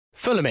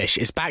Fulhamish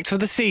is backed for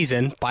the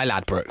season by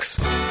Ladbrokes.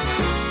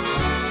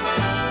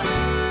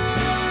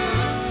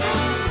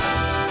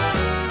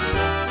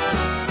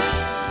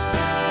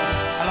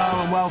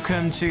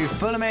 Welcome to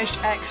Fulhamish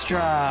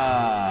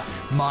Xtra.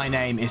 My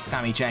name is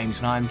Sammy James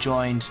and I'm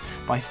joined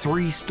by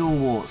three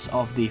stalwarts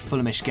of the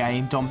Fulhamish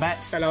game. Don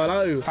Betts. Hello,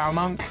 hello. Farrell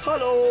Monk.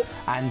 Hello.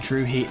 And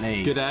Drew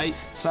Heatley. Good day.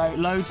 So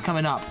loads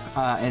coming up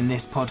in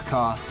this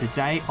podcast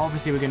today.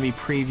 Obviously we're going to be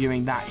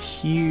previewing that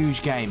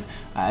huge game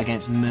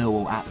against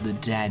Millwall at the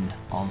Den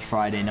on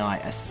Friday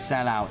night. A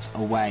sellout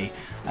away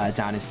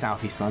down in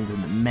southeast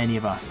London that many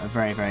of us are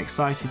very, very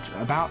excited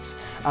about.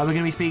 We're going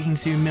to be speaking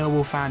to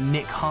Millwall fan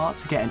Nick Hart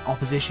to get an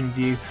opposition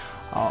view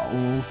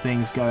on all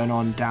things going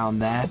on down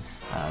there.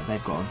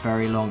 They've got a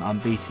very long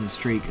unbeaten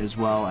streak as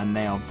well, and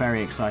they are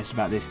very excited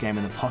about this game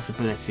and the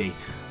possibility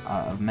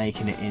of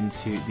making it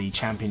into the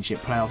Championship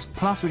playoffs.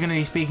 Plus, we're going to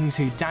be speaking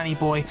to Danny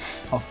Boy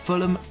of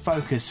Fulham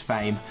Focus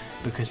fame,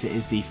 because it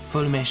is the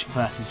Fulhamish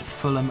versus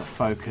Fulham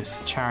Focus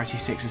charity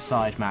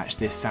six-a-side match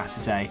this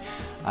Saturday,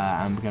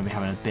 and we're going to be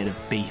having a bit of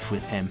beef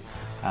with him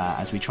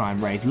as we try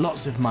and raise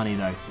lots of money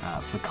though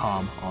for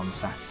Calm on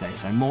Saturday.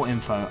 So more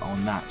info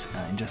on that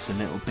in just a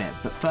little bit.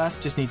 But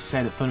first, just need to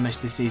say that Fulhamish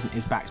this season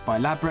is backed by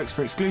Ladbrokes.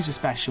 For exclusive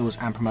specials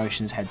and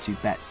promotions, head to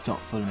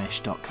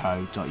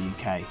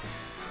bets.fulhamish.co.uk.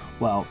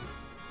 Well,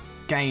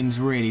 games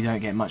really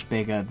don't get much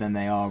bigger than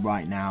they are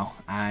right now,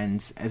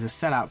 and as a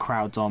sellout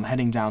crowd, Dom,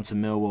 heading down to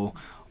Millwall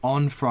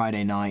on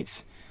Friday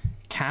night,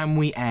 can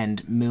we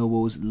end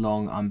Millwall's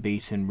long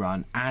unbeaten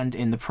run and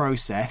in the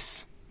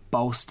process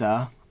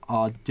bolster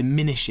our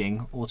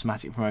diminishing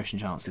automatic promotion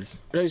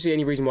chances? I don't see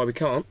any reason why we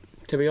can't,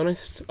 to be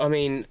honest. I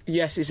mean,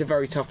 yes, it's a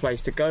very tough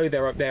place to go.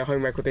 Their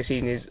home record this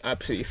season is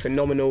absolutely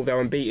phenomenal. They're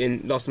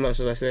unbeaten. Last month,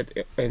 as I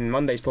said in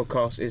Monday's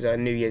podcast, is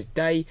New Year's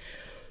Day.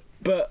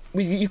 But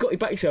you've got to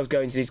back yourselves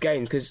going to these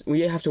games, because we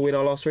have to win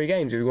our last three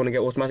games if we want to get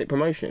automatic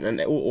promotion, and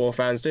all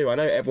fans do. I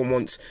know everyone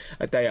wants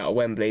a day out of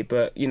Wembley,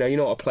 but you know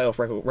what a playoff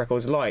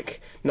record's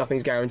like.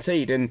 Nothing's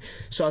guaranteed, and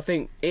so I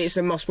think it's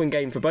a must-win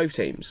game for both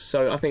teams.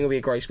 So I think it'll be a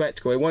great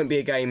spectacle. It won't be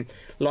a game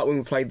like when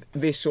we play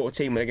this sort of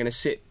team where they're going to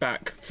sit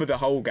back for the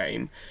whole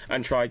game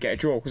and try and get a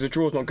draw, because a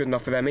draw's not good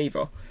enough for them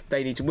either.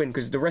 They need to win,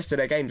 because the rest of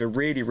their games are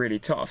really, really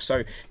tough.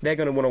 So they're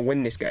going to want to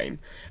win this game,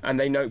 and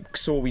they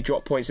saw we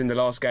dropped points in the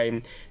last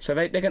game, so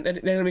they're going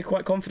to be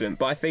quite confident.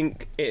 But I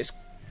think it's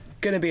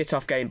going to be a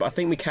tough game, but I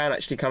think we can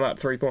actually come out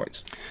 3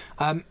 points.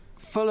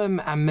 Fulham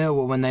and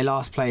Millwall, when they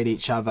last played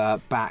each other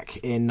back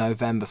in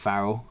November,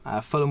 Farrell,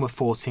 Fulham were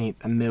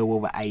 14th and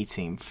Millwall were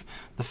 18th.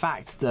 The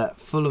fact that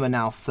Fulham are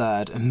now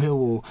 3rd and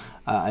Millwall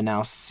are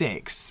now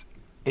 6th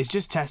is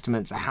just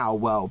testament to how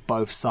well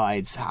both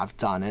sides have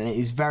done, and it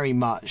is very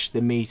much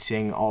the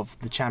meeting of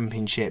the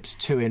Championship's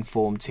two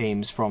informed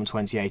teams from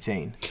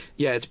 2018.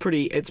 Yeah, it's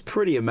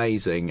pretty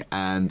amazing,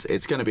 and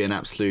it's going to be an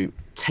absolute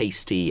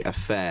tasty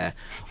affair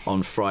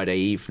on Friday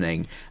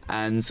evening.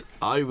 And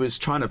I was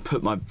trying to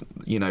put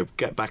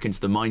get back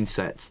into the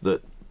mindset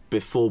that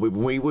before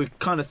we were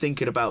kind of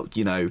thinking about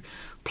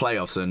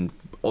playoffs, and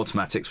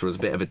automatics was a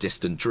bit of a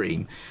distant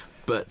dream.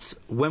 But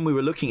when we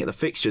were looking at the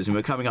fixtures and we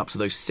were coming up to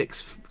those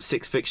six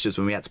fixtures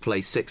when we had to play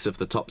 6 of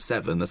the top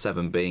 7, the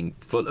 7 being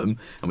Fulham,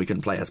 and we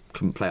couldn't play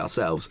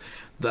ourselves,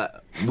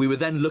 that we were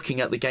then looking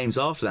at the games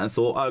after that and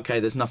thought, okay,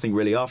 there's nothing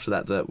really after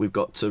that we've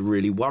got to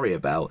really worry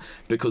about,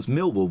 because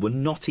Millwall were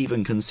not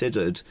even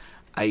considered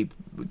a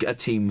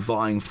team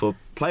vying for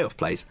playoff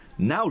place.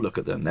 Now look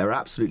at them; they're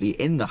absolutely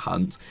in the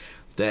hunt.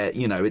 They're,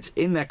 it's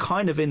they're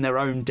kind of in their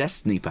own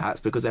destiny, perhaps,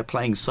 because they're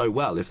playing so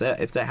well. If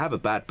they have a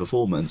bad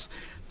performance,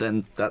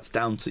 then that's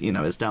down to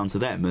it's down to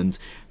them, and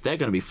they're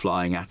going to be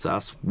flying at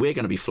us. We're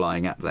going to be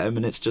flying at them,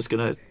 and it's just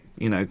going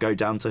to go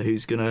down to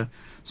who's going to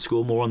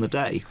score more on the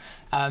day.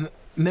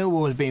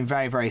 Millwall have been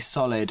very, very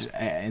solid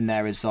in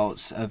their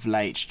results of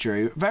late,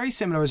 Drew. Very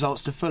similar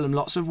results to Fulham,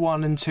 lots of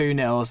 1 and 2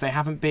 nils. They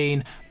haven't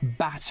been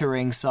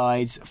battering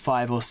sides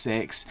 5 or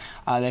 6.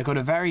 They've got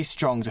a very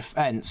strong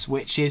defence,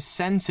 which is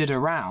centred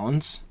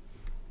around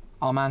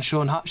our man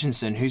Sean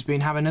Hutchinson, who's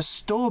been having a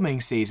storming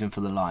season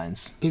for the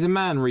Lions. He's a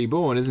man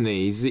reborn, isn't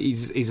he?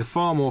 He's a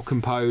far more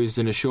composed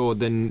and assured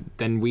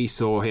than we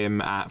saw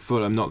him at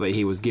Fulham. Not that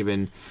he was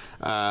given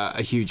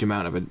a huge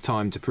amount of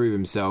time to prove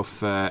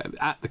himself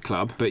at the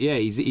club, but yeah,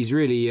 he's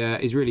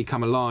really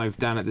come alive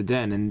down at the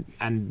Den,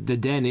 and the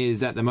Den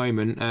is at the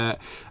moment a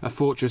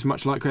fortress,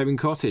 much like Craven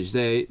Cottage.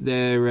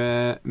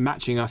 They're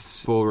matching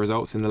us for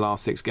results in the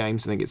last 6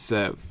 games. I think it's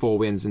 4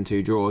 wins and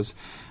 2 draws,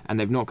 and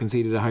they've not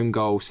conceded a home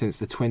goal since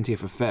the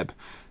 20th of Feb.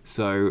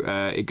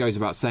 So it goes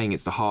without saying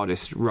it's the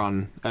hardest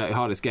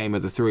game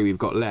of the 3 we've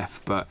got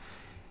left, but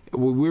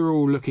we're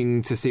all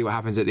looking to see what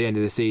happens at the end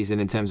of the season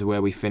in terms of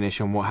where we finish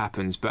and what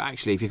happens. But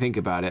actually, if you think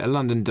about it, a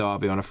London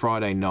derby on a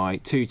Friday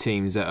night, 2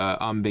 teams that are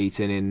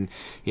unbeaten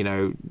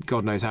in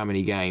God knows how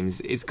many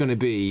games, it's going to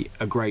be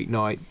a great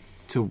night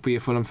to be a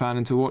Fulham fan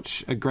and to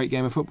watch a great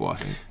game of football, I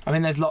think. I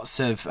mean, there's lots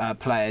of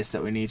players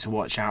that we need to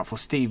watch out for.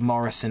 Steve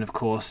Morrison, of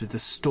course, is the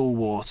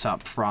stalwart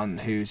up front,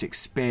 whose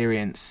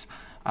experience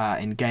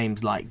in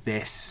games like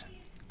this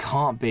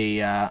can't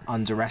be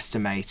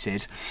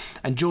underestimated.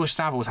 And George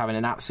Saville's having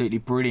an absolutely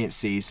brilliant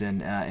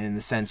season in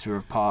the centre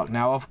of Park.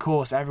 Now, of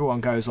course,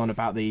 everyone goes on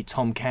about the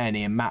Tom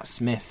Cairney and Matt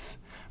Smith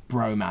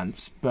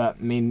bromance, but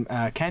I mean,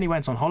 Cairney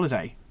went on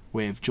holiday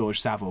with George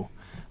Saville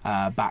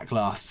back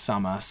last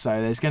summer, so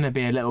there's going to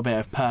be a little bit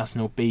of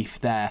personal beef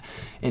there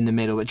in the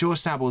middle. But George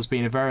Saville's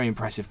been a very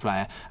impressive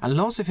player, and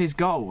lots of his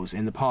goals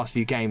in the past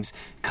few games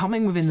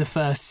coming within the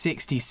first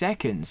 60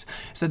 seconds.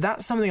 So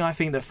that's something I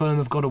think that Fulham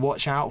have got to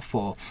watch out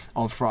for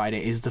on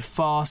Friday, is the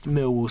fast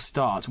Millwall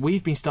start.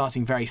 We've been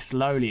starting very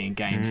slowly in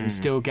games and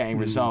still getting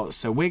results,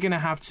 so we're going to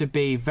have to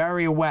be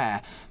very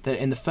aware that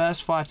in the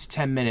first 5 to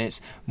 10 minutes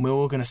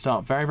Millwall are going to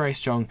start very, very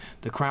strong.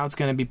 The crowd's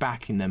going to be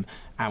backing them,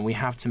 and we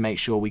have to make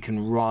sure we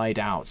can ride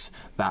out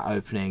that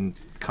opening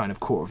kind of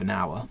quarter of an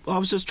hour. Well, I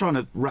was just trying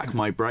to rack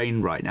my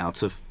brain right now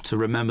to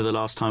remember the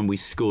last time we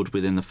scored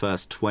within the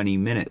first 20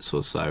 minutes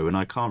or so, and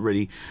I can't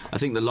really... I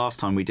think the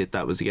last time we did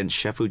that was against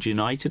Sheffield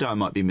United. I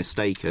might be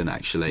mistaken,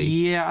 actually.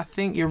 Yeah, I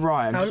think you're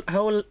right.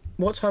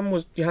 What time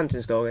was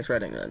Johansson's goal against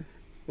Reading then?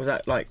 Was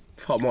that like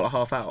more like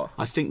half hour?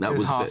 I think that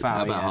was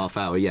about half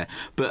hour, yeah.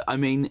 But I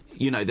mean,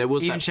 there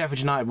was even Sheffield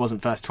United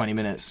wasn't first 20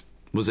 minutes.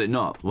 Was it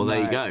not? Well,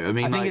 there you go. I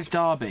mean, I think it's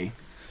Derby.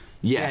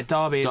 Yeah,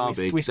 Derby.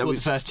 We scored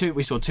the first two.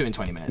 We scored 2 in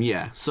 20 minutes.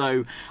 Yeah,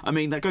 so I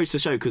mean that goes to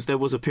show, because there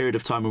was a period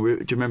of time when do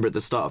you remember at the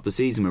start of the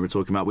season when we were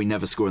talking about we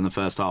never score in the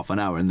first half an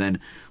hour, and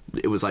then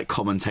it was like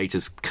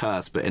commentators'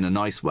 curse, but in a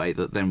nice way,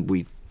 that then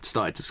we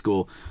started to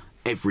score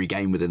every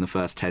game within the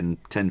first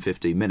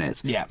 10-15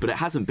 minutes. Yeah, but it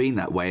hasn't been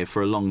that way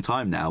for a long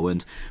time now,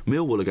 and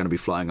Millwall are going to be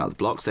flying out the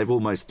blocks. They've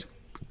almost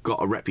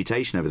got a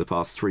reputation over the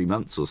past 3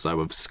 months or so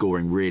of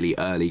scoring really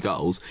early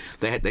goals.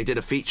 They did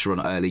a feature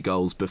on early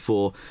goals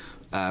before.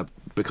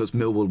 Because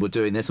Millwall were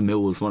doing this, and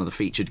Millwall was one of the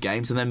featured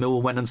games, and then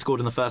Millwall went and scored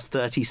in the first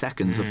 30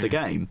 seconds of the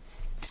game.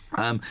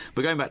 But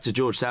going back to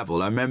George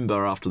Saville, I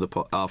remember after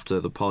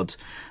that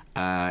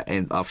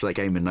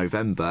game in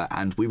November,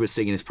 and we were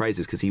singing his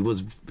praises because he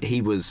was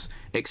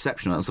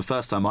exceptional. It was the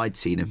first time I'd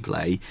seen him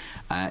play.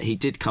 He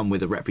did come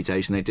with a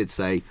reputation. They did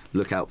say,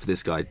 look out for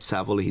this guy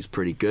Saville, he's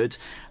pretty good.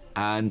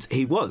 And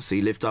he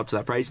lived up to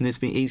that praise, and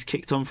he's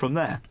kicked on from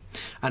there.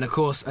 And of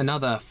course,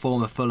 another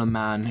former Fulham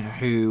man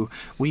who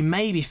we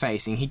may be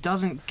facing, he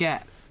doesn't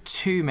get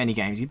too many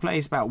games, he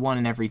plays about 1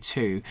 in every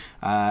 2,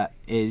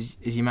 is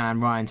your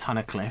man Ryan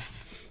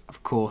Tunnicliffe.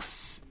 Of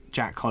course,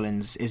 Jack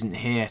Collins isn't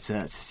here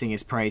to sing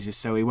his praises,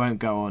 so we won't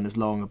go on as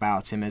long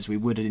about him as we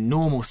would in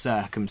normal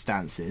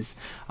circumstances.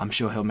 I'm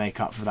sure he'll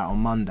make up for that on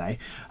Monday.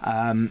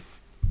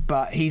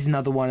 But he's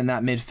another one in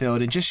that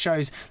midfield. It just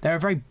shows they're a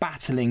very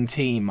battling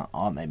team,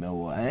 aren't they,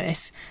 Millwall?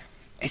 And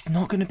it's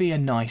not going to be a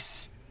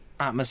nice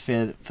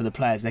atmosphere for the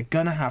players. They're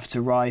going to have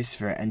to rise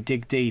for it and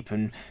dig deep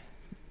and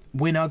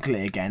win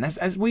ugly again,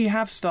 as we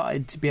have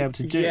started to be able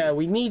to do. Yeah,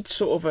 we need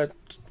sort of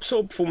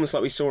performance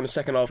like we saw in the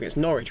second half against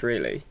Norwich,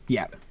 really.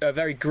 Yeah. A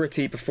very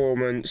gritty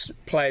performance,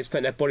 players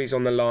putting their bodies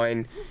on the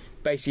line,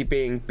 basically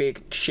being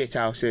big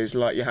shithouses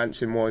like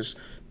Johansson was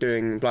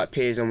doing, like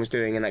Pearson was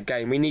doing in that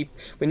game. We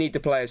need the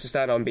players to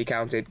stand up and be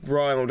counted,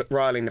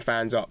 riling the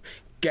fans up,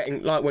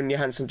 getting like when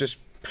Johansson just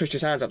pushed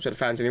his hands up to the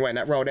fans anyway, and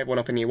that rolled everyone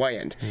up in the away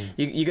end.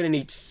 You're going to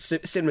need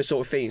similar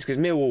sort of things, because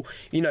Millwall,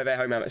 their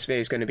home atmosphere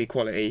is going to be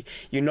quality.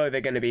 They're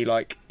going to be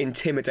like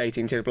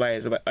intimidating to the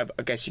players, I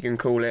guess you can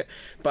call it.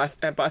 But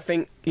I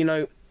think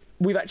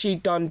we've actually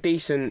done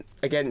decent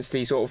against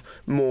these sort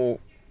of more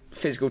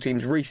physical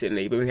teams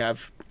recently, but we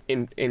have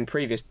in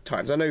previous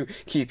times. I know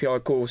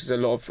QPR caused a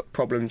lot of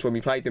problems when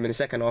we played them in the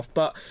second half,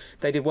 but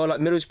they did well. Like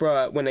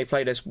Middlesbrough, when they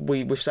played us,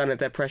 we withstood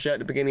their pressure at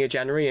the beginning of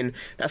January, and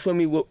that's when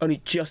we were only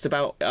just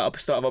about at the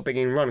start of our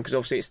beginning run, because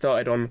obviously it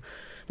started on,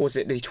 was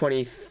it the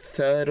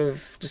 23rd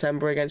of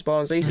December against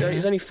Barnsley? So it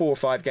was only 4 or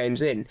 5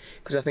 games in,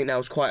 because I think that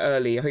was quite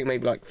early. I think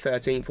maybe like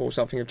 13th or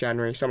something of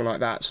January, something like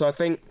that. So I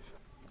think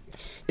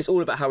it's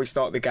all about how we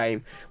start the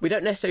game. We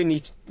don't necessarily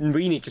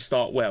need to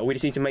start well. We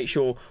just need to make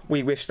sure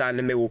we withstand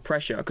the Millwall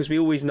pressure, because we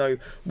always know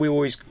we're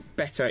always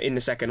better in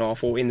the second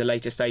half or in the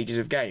later stages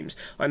of games.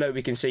 I know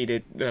we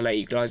conceded the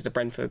late equaliser to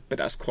Brentford, but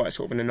that's quite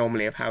sort of an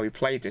anomaly of how we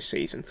played this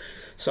season.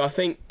 So I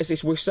think it's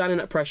this withstanding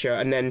that pressure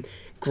and then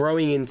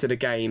growing into the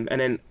game,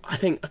 and then I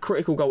think a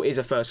critical goal is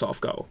a first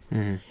half goal.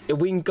 If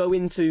we can go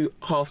into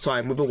half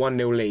time with a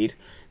 1-0 lead,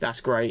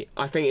 that's great.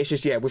 I think it's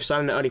just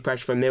withstanding the early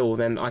pressure from Millwall,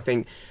 then I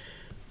think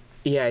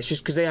it's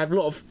just because they have a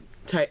lot of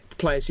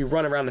players who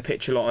run around the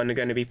pitch a lot and are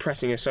going to be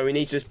pressing us. So we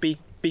need to just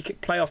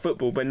play our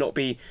football, but not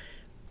be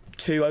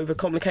too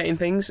overcomplicating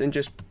things, and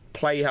just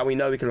play how we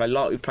know we can play,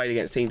 like we've played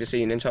against teams this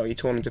season and totally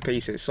torn them to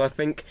pieces. So I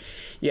think,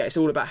 it's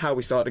all about how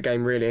we start the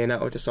game, really, and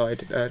that will decide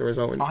the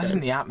result. I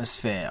think the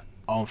atmosphere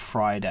on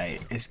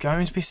Friday is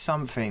going to be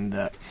something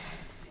that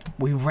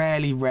we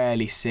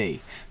rarely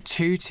see.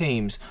 Two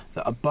teams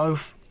that are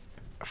both,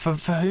 for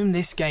whom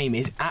this game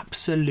is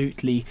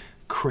absolutely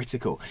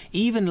critical.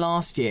 Even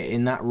last year,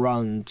 in that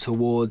run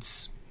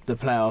towards the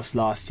playoffs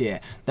last year,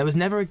 there was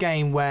never a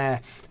game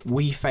where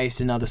we faced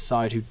another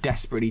side who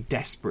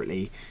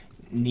desperately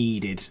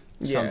needed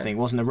something. It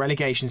wasn't a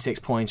relegation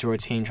 6-pointer or a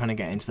team trying to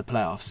get into the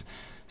playoffs.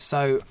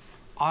 So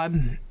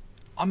I'm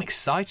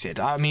excited.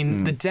 I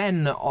mean, the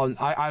Den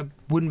I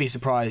wouldn't be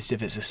surprised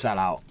if it's a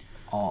sellout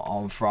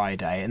on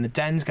Friday, and the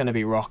Den's going to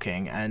be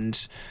rocking,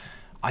 and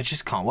I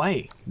just can't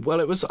wait.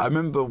 Well, I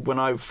remember when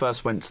I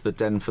first went to the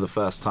Den for the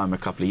first time a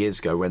couple of years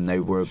ago, when they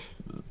were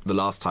the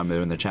last time they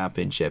were in the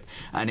Championship,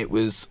 and there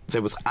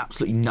was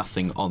absolutely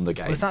nothing on the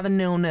game. Was that the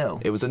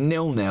 0-0? It was a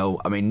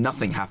 0-0. I mean,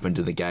 nothing happened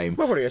in the game.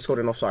 Well, Rodriguez scored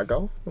an offside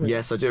goal.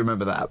 Yes, I do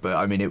remember that, but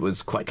I mean, it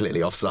was quite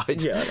clearly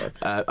offside. Yeah,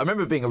 I know. I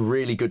remember it being a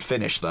really good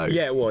finish, though.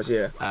 Yeah, it was,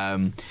 yeah.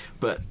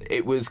 But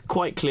it was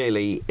quite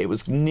clearly, it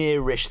was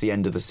nearish the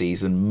end of the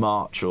season,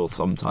 March or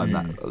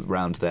sometime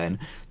around then.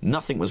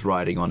 Nothing was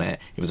riding on it.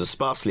 It was a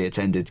sparsely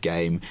attended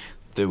game.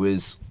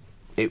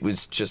 It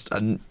was just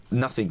a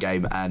nothing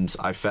game, and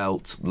I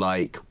felt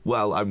like,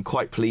 well, I'm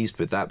quite pleased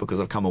with that because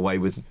I've come away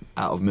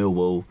out of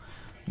Millwall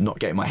not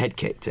getting my head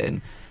kicked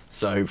in.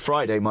 So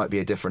Friday might be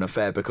a different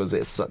affair because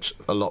it's such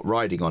a lot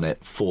riding on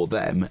it for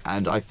them,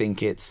 and I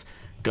think it's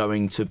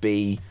going to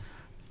be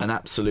an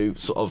absolute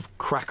sort of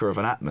cracker of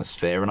an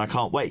atmosphere, and I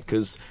can't wait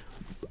because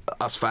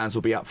us fans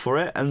will be up for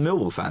it, and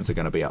Millwall fans are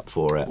going to be up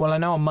for it. Well, I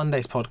know on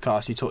Monday's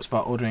podcast you talked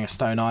about ordering a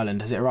Stone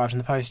Island. Has it arrived in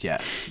the post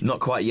yet? Not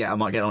quite yet. I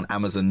might get on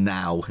Amazon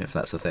now, if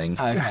that's a thing.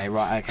 Okay,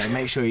 right, okay.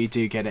 Make sure you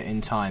do get it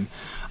in time.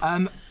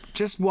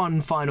 Just one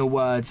final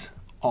word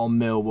on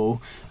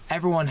Millwall.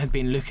 Everyone had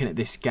been looking at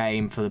this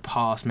game for the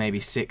past maybe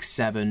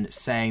 6-7,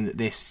 saying that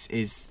this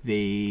is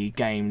the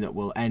game that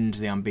will end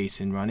the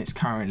unbeaten run. It's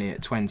currently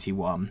at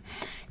 21.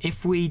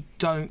 If we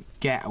don't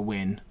get a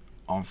win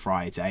on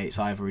Friday, it's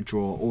either a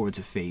draw or a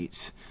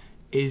defeat.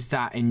 Is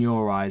that, in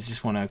your eyes,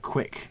 just want a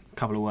quick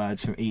couple of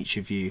words from each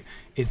of you,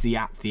 is the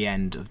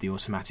end of the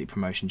automatic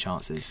promotion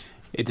chances?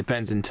 It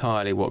depends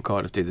entirely what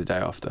Cardiff do the day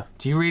after.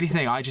 Do you really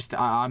think?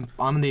 I'm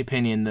of the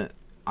opinion that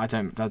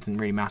doesn't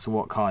really matter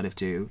what Cardiff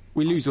do.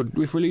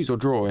 If we lose or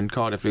draw, and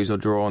Cardiff lose or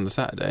draw on the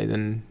Saturday,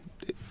 then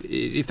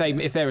if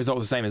their results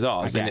are the same as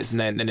ours, then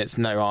it's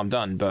no harm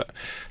done. But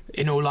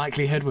in all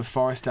likelihood, with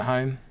Forest at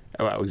home.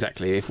 Well,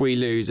 exactly. If we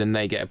lose and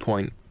they get a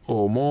point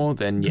or more,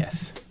 then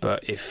yes.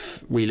 But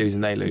if we lose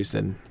and they lose,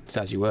 then it's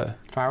as you were.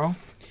 Farrell?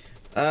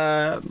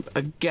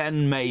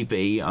 Again,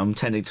 maybe. I'm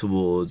tending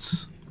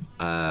towards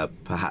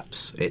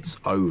perhaps it's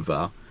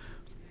over,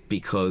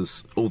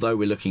 because although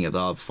we're looking at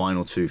our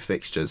final two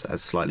fixtures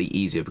as slightly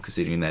easier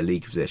considering their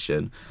league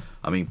position,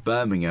 I mean,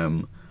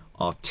 Birmingham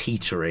are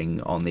teetering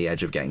on the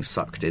edge of getting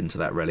sucked into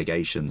that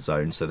relegation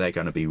zone, so they're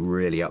going to be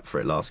really up for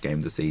it last game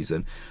of the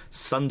season.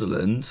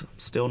 Sunderland,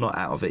 still not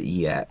out of it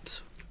yet.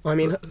 I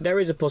mean, there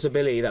is a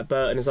possibility that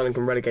Burton and Sunderland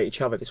can relegate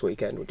each other this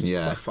weekend, which is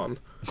quite fun.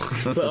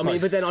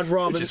 But then I'd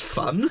rather. Which is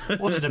fun.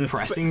 What a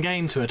depressing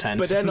game to attend.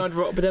 But then I'd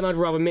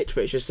rather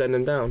Mitrovic just send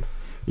them down.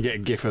 You get a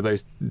gif of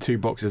those two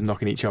boxers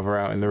knocking each other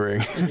out in the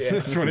ring. Yeah.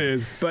 That's what it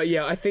is. But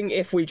yeah, I think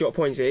if we drop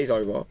points, it is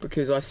over.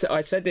 Because I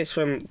said this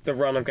from the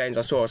run of games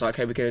I saw. I was like,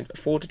 okay, we can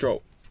afford to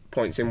drop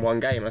points in one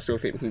game. I still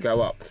think we can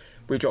go up.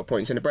 We drop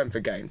points in the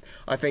Brentford game.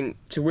 I think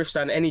to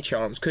withstand any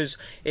chance, because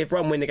if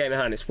Brum win the game in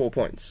hand, it's 4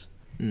 points.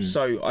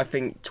 So I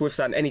think to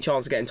withstand any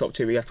chance of getting top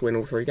two, we have to win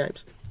all 3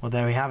 games. Well,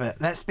 there we have it.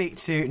 Let's speak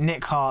to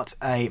Nick Hart,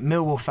 a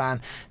Millwall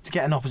fan, to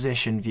get an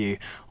opposition view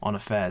on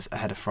affairs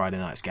ahead of Friday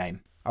night's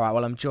game. All right,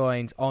 well, I'm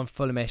joined on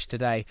Fulhamish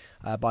today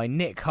by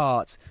Nick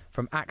Hart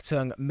from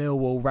Actung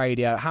Millwall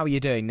Radio. How are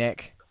you doing,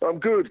 Nick? I'm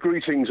good.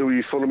 Greetings, all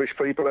you Fulhamish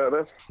people out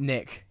there.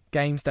 Nick,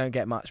 games don't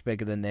get much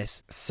bigger than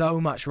this.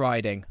 So much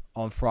riding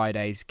on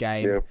Friday's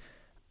game. Yeah.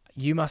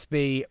 You must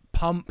be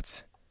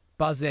pumped,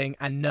 buzzing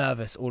and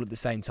nervous all at the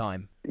same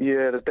time.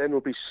 Yeah, the Den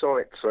will be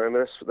psyched, Sam,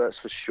 that's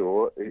for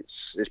sure.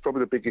 It's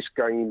probably the biggest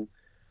game.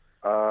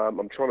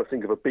 I'm trying to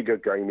think of a bigger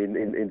game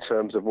in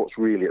terms of what's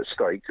really at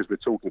stake, because we're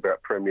talking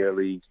about Premier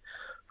League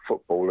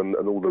football and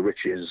all the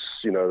riches,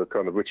 the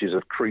kind of riches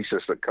of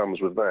Croesus that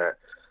comes with that.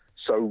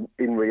 So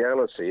in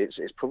reality,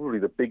 it's probably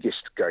the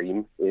biggest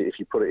game, if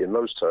you put it in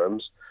those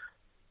terms,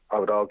 I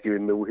would argue,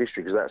 in Millwall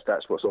history, because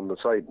that's what's on the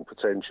table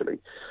potentially,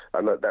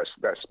 and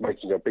that's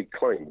making a big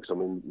claim. Because I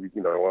mean,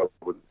 I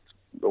would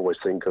always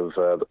think of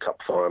the cup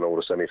final,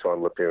 the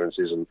semi-final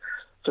appearances, and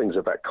things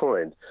of that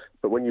kind.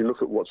 But when you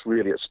look at what's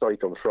really at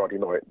stake on Friday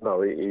night,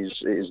 no, it is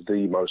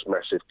the most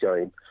massive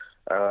game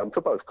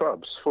for both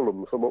clubs.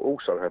 Fulham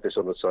also have this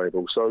on the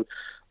table. So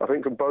I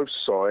think from both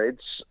sides,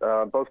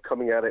 both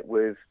coming at it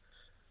with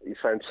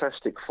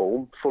fantastic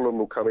form. Fulham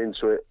will come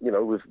into it,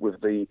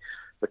 with the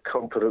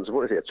confidence of,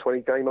 what is it, a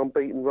 20-game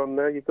unbeaten run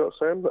now you've got,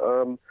 Sam?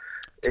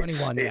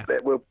 21, yeah.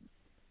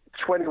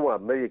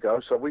 21, there you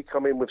go. So we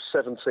come in with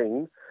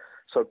 17.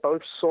 So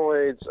both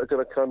sides are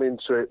going to come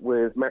into it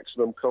with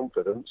maximum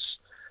confidence.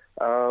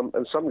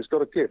 And something's got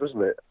to give,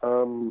 isn't it?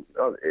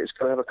 It's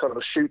going to have a kind of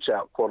a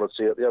shootout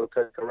quality at the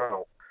OK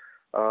Corral.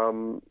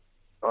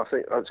 I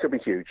think it's going to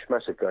be huge,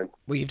 massive game.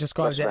 Well, you've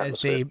described it as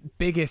the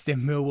biggest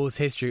in Millwall's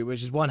history,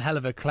 which is one hell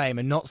of a claim,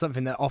 and not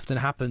something that often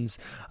happens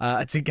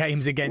to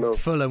games against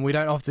Fulham. We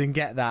don't often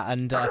get that,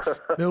 and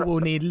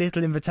Millwall need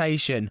little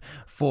invitation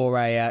for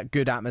a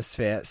good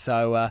atmosphere.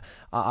 So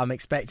I'm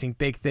expecting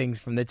big things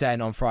from the Den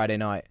on Friday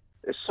night.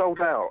 It's sold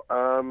out.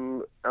 I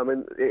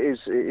mean, it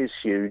is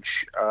huge.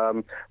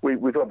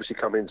 We've obviously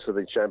come into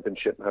the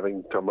Championship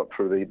having come up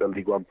through the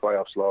League One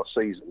playoffs last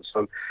season,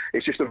 so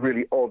it's just a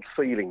really odd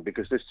feeling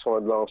because this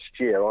time last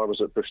year I was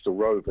at Bristol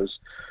Rovers.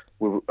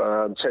 We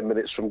were 10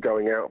 minutes from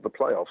going out of the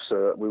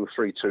playoffs. We were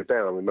 3-2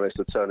 down. We managed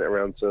to turn it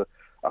around to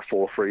a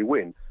 4-3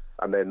 win.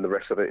 And then the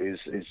rest of it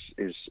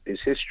is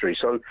history.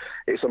 So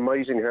it's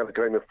amazing how the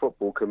game of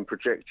football can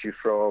project you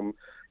from,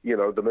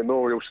 the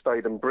Memorial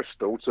Stadium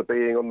Bristol to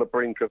being on the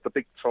brink of the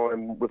big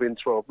time within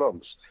 12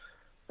 months.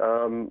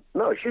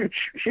 No, huge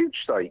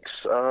stakes.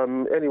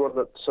 Anyone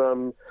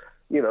that,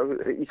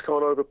 you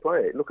can't overplay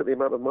it. Look at the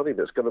amount of money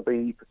that's going to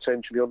be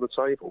potentially on the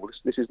table.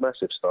 This is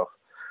massive stuff.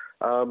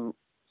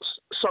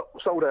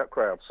 Sold out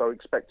crowd, so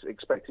expect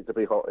it to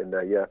be hot in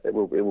there. Yeah, it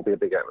will be a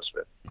big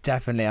atmosphere.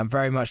 Definitely, I'm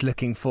very much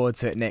looking forward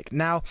to it, Nick.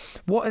 Now,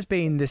 what has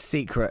been the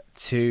secret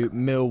to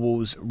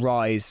Millwall's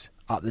rise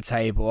up the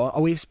table?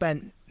 We've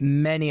spent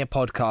many a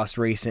podcast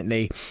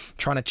recently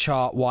trying to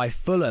chart why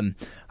Fulham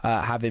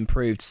have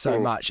improved so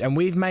much, and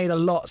we've made a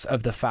lot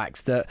of the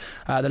facts that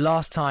the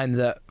last time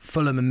that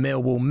Fulham and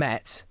Millwall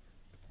met,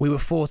 we were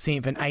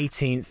 14th and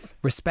 18th,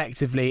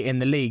 respectively, in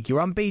the league. You're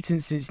unbeaten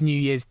since New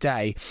Year's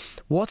Day.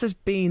 What has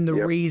been the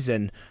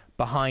reason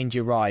behind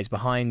your rise,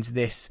 behind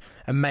this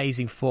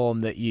amazing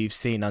form that you've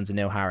seen under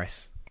Neil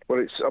Harris? Well,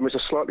 it's a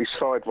slightly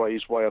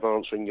sideways way of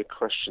answering your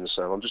question,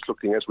 Sam. I'm just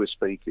looking, as we're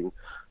speaking,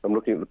 I'm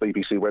looking at the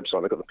BBC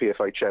website. They've got the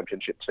PFA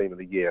Championship Team of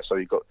the Year. So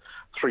you've got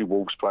 3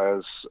 Wolves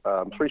players,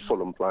 3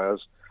 Fulham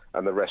players,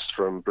 and the rest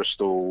from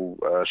Bristol,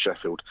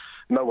 Sheffield.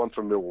 No one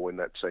from Millwall in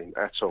that team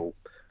at all.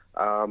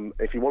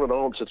 If you want an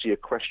answer to your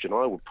question,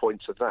 I would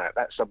point to that.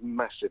 That's a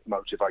massive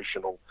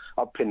motivational.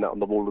 I'd pin that on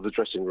the wall of the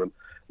dressing room.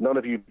 None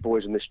of you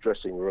boys in this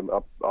dressing room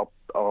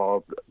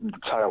are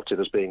touted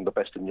as being the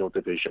best in your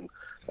division.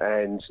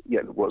 And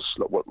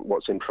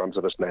what's in front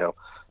of us now,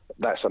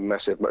 that's a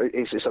massive.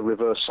 It's a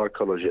reverse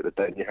psychology at the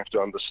Den. You have to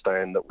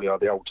understand that we are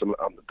the ultimate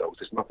underdogs.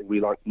 There's nothing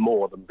we like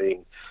more than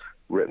being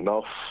written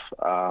off.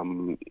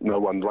 No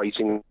one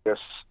rating us.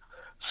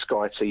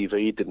 Sky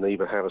TV didn't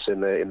even have us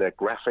in their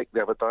graphic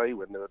the other day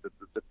when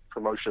the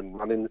promotion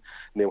running.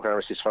 Neil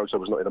Harris's photo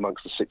was not in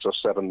amongst the 6 or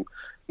 7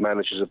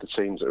 managers of the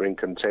teams that are in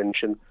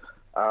contention.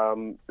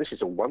 This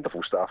is all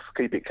wonderful stuff.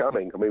 Keep it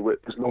coming. I mean,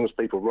 as long as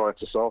people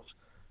write us off,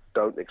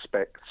 don't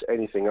expect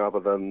anything other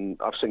than,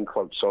 I've seen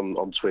quotes on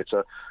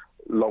Twitter,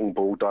 long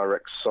ball,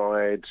 direct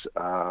side,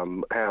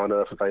 how on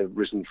earth have they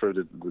risen through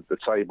the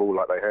table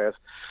like they have?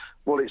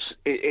 Well,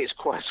 it's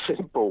quite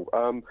simple.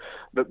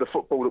 The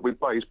football that we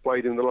play is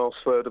played in the last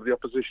third of the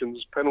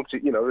opposition's penalty,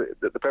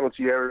 the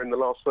penalty area in the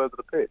last third of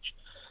the pitch.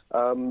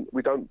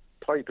 We don't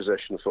play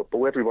possession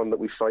football. Everyone that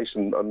we face,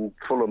 and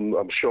Fulham,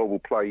 I'm sure, will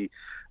play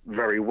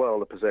very well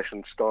the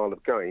possession style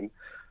of game,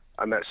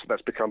 and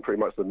that's become pretty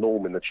much the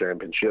norm in the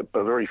Championship.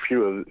 But very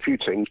few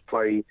teams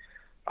play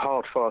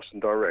hard, fast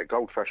and direct,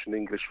 old-fashioned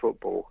English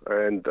football,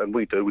 and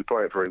we do. We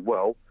play it very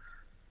well.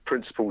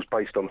 Principles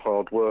based on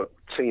hard work,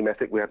 team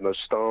ethic. We have no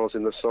stars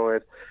in the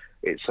side.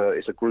 It's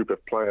a group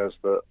of players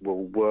that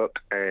will work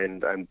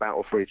and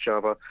battle for each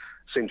other,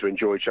 seem to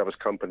enjoy each other's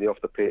company off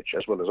the pitch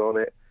as well as on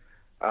it.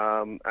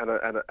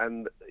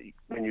 And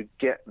when you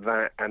get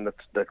that, and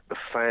the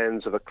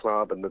fans of the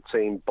club and the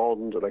team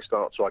bond, and they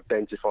start to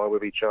identify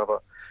with each other,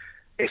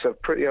 it's a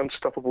pretty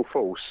unstoppable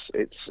force.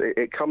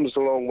 It comes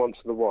along once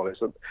in a while.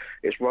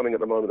 It's running at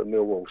the moment at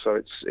Millwall, so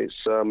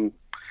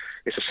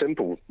it's a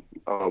simple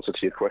answer to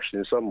your question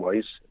in some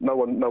ways. No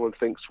one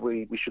thinks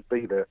we should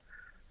be there.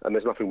 And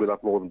there's nothing we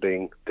love more than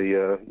being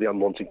the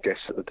unwanted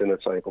guest at the dinner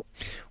table.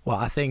 Well,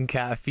 I think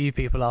a few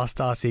people are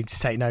starting to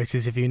take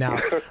notice of you now,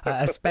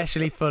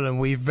 especially Fulham.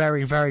 We've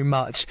very, very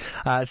much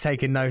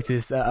taken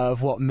notice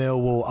of what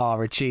Millwall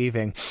are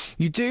achieving.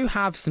 You do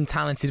have some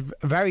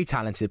very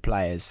talented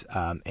players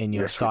in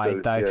your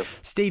side, though. Yeah.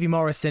 Stevie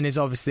Morrison is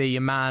obviously your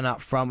man up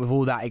front with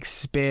all that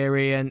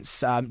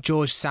experience.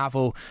 George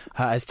Saville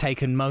has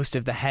taken most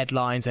of the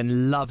headlines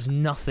and loves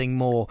nothing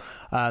more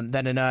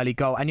than an early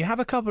goal. And you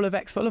have a couple of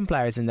ex-Fulham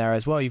players in there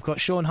as well. You've got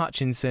Sean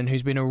Hutchinson,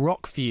 who's been a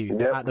rock for you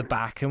at the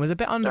back and was a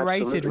bit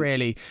underrated,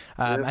 really,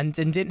 and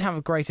didn't have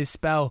a greatest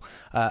spell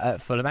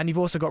at Fulham. And you've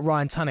also got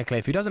Ryan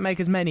Tunnicliffe, who doesn't make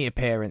as many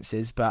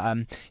appearances,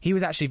 but he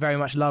was actually very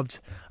much loved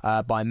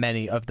by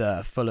many of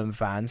the Fulham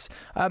fans.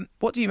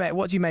 What do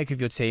you make of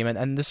your team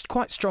and the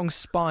quite strong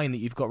spine that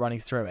you've got running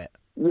through it?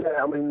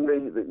 Yeah, I mean,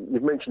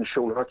 you've mentioned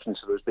Sean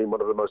Hutchinson, who's been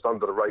one of the most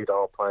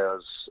under-the-radar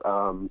players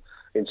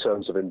in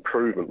terms of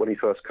improvement. When he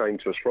first came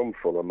to us from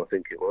Fulham, I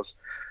think it was,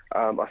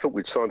 I thought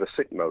we'd signed a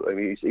sick note. I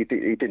mean, he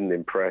didn't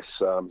impress.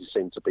 He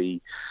seemed to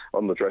be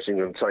on the dressing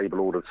room table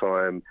all the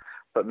time.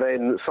 But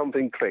then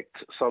something clicked,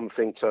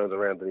 something turned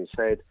around in his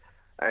head,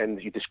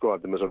 and you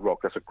described him as a rock.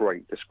 That's a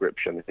great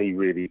description. He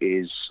really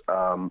is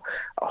a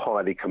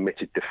highly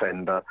committed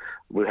defender.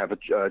 We have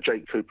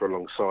Jake Cooper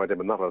alongside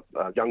him, another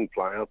young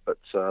player, but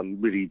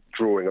really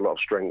drawing a lot of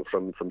strength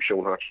from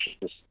Sean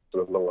Hutchinson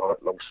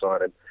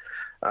alongside him.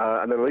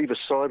 And then on either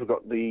side, we've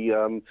got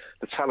the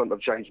talent of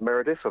James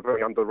Meredith, a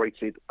very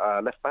underrated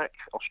left-back,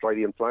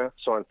 Australian player,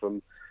 signed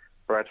from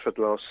Bradford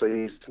last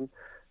season.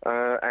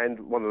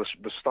 And one of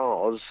the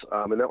stars,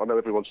 and I know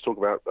everyone's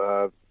talking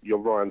about your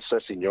Ryan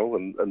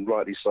Sessegnon, and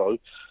rightly so,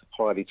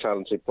 highly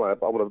talented player,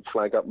 but I want to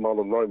flag up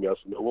Marlon Romeo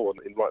from Millwall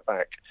in right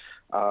back.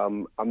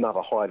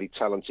 Another highly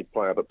talented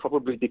player, but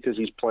probably because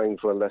he's playing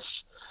for a less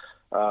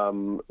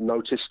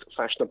noticed,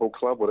 fashionable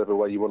club, whatever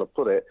way you want to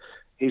put it,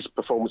 his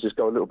performances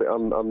go a little bit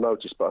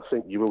unnoticed, but I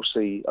think you will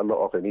see a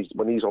lot of him.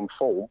 When he's on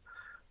form,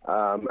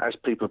 as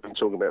people have been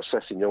talking about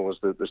Sessegnon as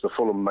the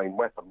Fulham main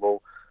weapon,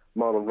 well,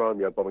 Marlon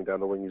Romeo bombing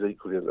down the wing is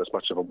equally as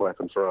much of a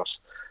weapon for us.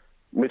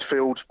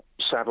 Midfield,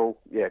 Saville,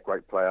 yeah,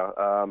 great player.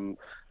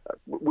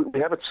 We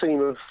have a team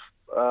of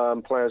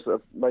players that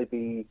have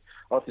maybe,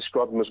 I've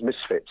described them as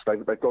misfits.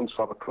 They've gone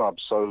to other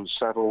clubs, so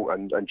Saville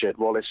and Jed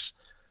Wallace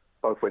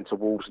both went to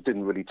Wolves,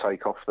 didn't really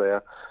take off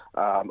there.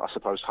 I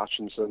suppose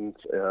Hutchinson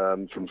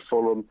from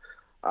Fulham.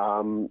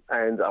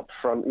 And up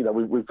front,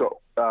 we've got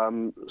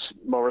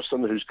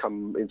Morrison, who's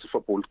come into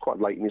football quite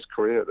late in his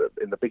career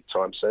in the big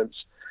time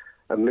sense,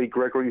 and Lee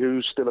Gregory,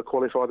 who's still a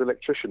qualified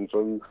electrician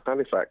from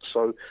Halifax.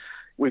 So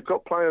we've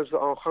got players that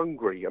are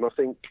hungry, and I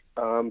think,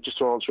 just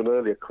to answer an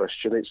earlier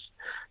question,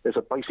 there's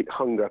a basic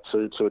hunger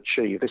to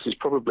achieve. This is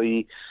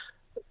probably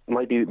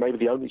maybe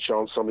the only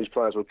chance some of these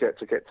players will get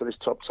to this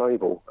top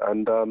table,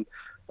 and I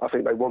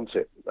think they want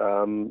it.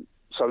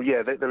 So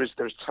yeah, there is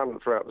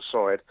talent throughout the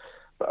side,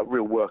 but a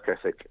real work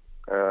ethic.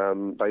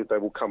 They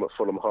will come at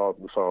Fulham hard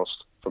and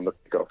fast from the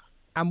kick-off.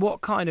 And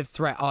what kind of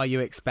threat are you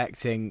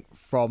expecting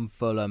from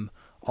Fulham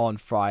on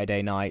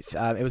Friday night?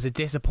 It was a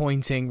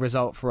disappointing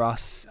result for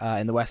us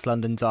in the West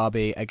London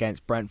derby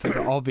against Brentford,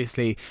 but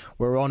obviously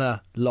we're on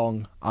a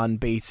long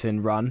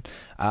unbeaten run.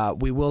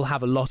 We will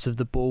have a lot of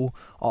the ball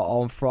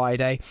on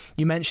Friday.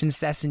 You mentioned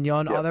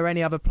Sessegnon. Yep. Are there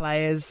any other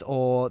players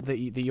or that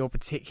you're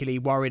particularly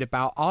worried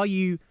about? Are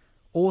you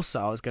also,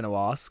 I was going to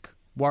ask,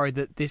 worried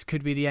that this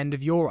could be the end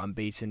of your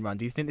unbeaten run?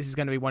 Do you think this is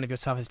going to be one of your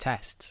toughest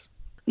tests?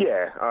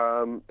 Yeah,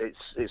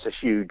 it's a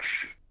huge...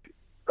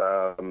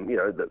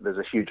 there's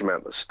a huge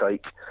amount at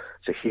stake.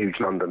 It's a huge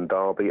London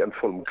derby, and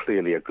Fulham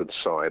clearly a good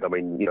side. I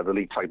mean, the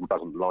league table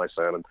doesn't lie,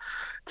 Sam, and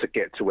to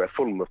get to where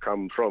Fulham have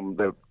come from,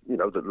 the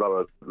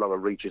lower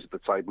reaches of the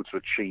table to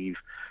achieve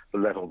the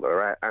level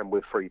they're at, and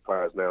with 3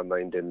 players now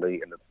named in the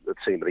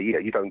team of the year,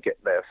 you don't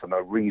get there for no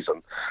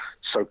reason.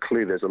 So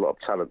clearly, there's a lot of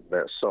talent on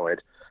that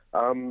side.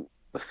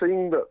 The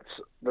thing that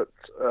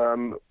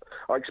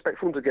I expect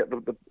Fulham to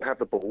have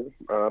the ball,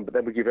 but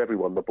then we give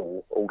everyone the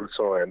ball all the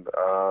time.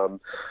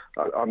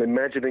 I'm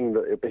imagining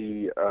that it'll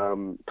be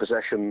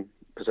possession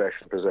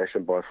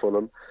by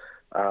Fulham,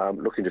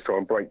 looking to try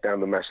and break down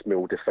the mass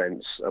Mill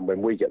defence. And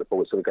when we get the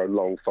ball, it's going to go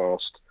long,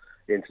 fast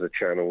into the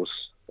channels,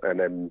 and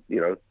then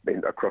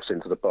across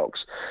into the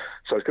box.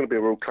 So it's going to be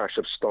a real clash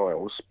of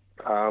styles.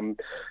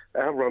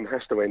 Our run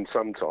has to end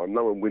sometime.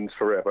 No one wins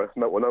forever.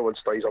 No one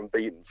stays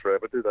unbeaten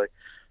forever, do they?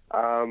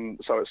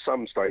 So at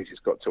some stage it's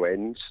got to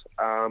end.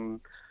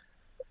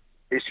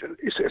 It's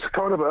a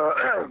kind of a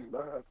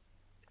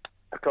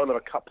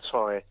cup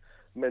tie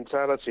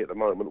mentality at the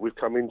moment. We've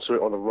come into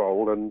it on a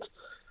roll, and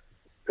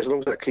as long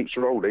as that keeps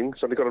rolling,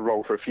 so they've got to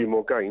roll for a few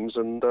more games,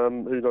 and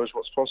who knows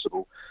what's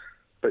possible.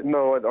 But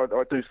no,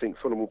 I do think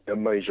Fulham will be a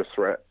major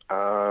threat.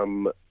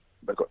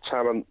 They've got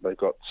talent, they've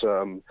got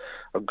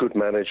a good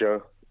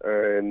manager,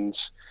 and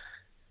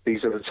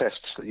these are the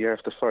tests that you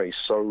have to face.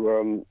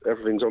 So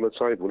everything's on the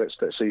table. Let's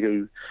see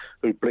who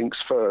blinks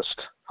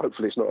first.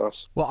 Hopefully it's not us.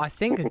 Well, I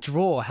think a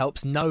draw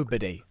helps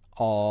nobody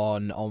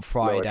on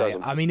Friday.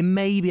 No, I mean,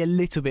 maybe a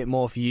little bit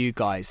more for you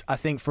guys. I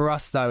think for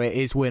us, though, it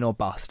is win or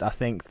bust. I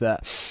think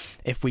that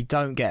if we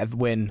don't get a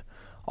win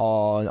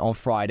on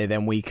Friday,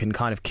 then we can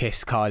kind of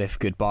kiss Cardiff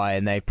goodbye,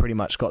 and they've pretty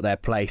much got their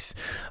place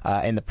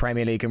in the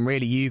Premier League. And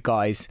really, you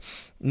guys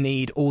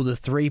need all the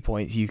 3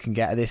 points you can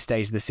get at this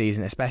stage of the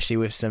season, especially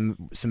with some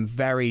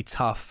very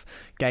tough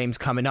games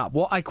coming up.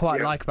 What I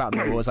quite like about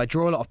Millwall is I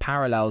draw a lot of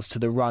parallels to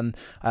the run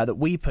that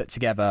we put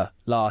together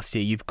last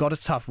year. You've got a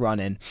tough run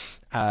in,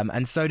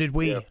 and so did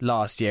we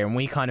last year, and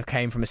we kind of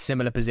came from a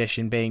similar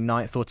position, being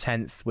 9th or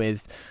 10th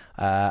with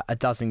a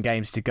dozen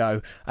games to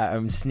go,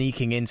 and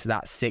sneaking into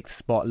that 6th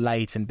spot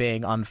late and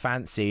being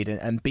unfancied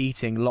and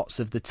beating lots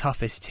of the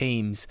toughest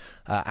teams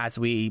as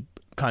we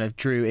kind of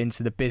drew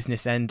into the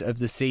business end of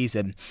the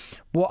season.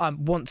 What I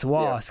want to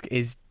ask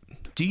is,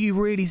 do you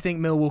really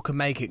think Millwall can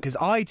make it? Because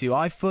I do.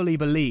 I fully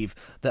believe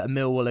that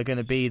Millwall are going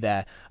to be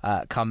there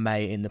come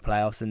May in the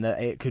playoffs, and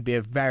that it could be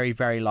a very,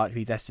 very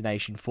likely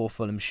destination for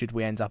Fulham should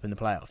we end up in the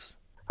playoffs.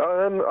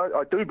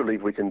 I do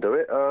believe we can do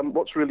it.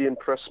 What's really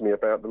impressed me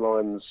about the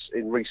Lions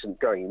in recent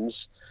games,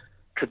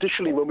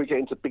 traditionally when we get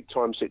into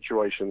big-time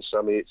situations,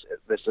 Sammy,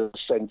 there's a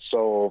sense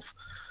of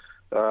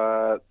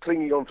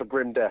clinging on for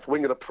grim death,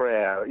 wing of a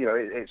prayer.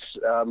 It's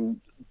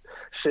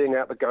seeing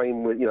out the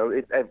game with,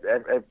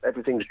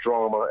 everything's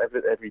drama,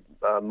 every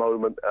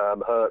moment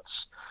hurts.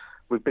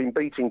 We've been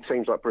beating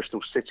teams like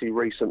Bristol City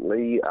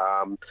recently.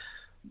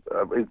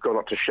 we've gone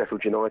up to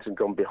Sheffield United and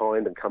gone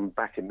behind and come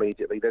back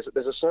immediately. There's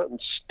a certain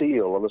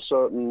steel and a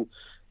certain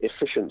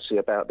efficiency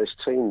about this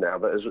team now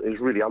that is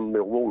really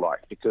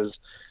un-Millwall-like, because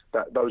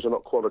those are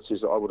not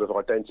qualities that I would have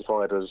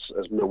identified as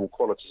Millwall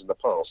qualities in the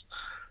past.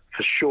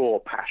 For sure,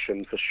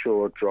 passion, for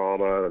sure,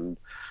 drama, and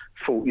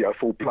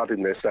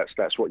full-bloodedness.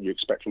 That's what you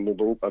expect from a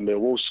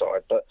Millwall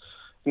side, but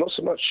not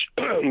so much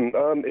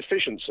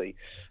efficiency.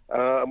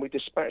 And we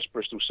dispatched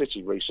Bristol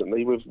City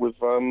recently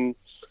without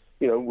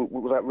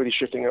really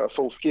shifting out of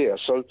fourth gear.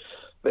 So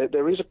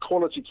there is a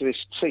quality to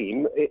this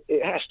team.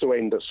 It has to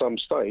end at some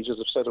stage, as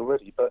I've said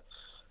already. But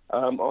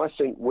I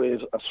think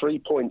with 3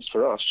 points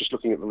for us, just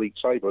looking at the league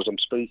table as I'm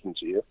speaking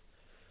to you,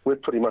 we're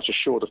pretty much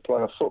assured of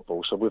playoff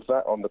football. So with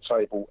that on the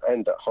table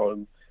and at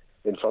home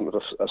in front of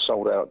a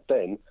sold-out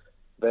Den,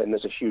 then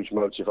there's a huge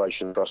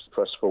motivation for us to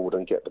press forward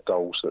and get the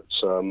goals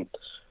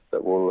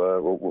that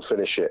will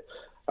finish it.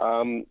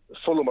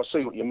 Fulham, I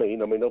see what you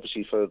mean. I mean,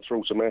 obviously for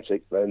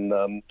automatic, then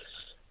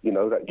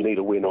that you need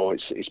a win, or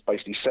it's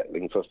basically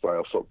settling for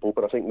playoff football.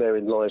 But I think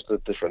therein lies the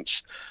difference.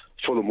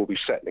 Fulham will be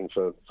settling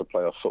for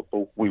playoff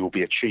football. We will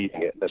be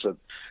achieving it. There's a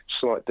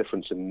slight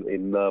difference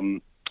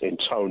in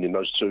tone in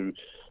those two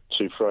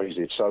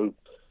phrases. So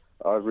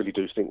I really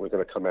do think we're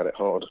going to come at it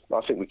hard.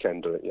 I think we can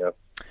do it, yeah.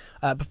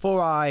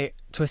 Before I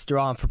twist your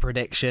arm for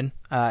prediction,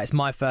 it's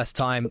my first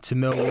time to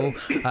Millwall.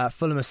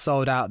 Fulham has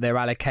sold out their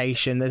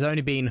allocation. There's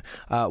only been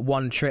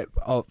one trip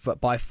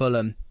by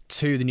Fulham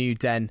to the new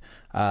Den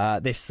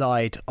this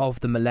side of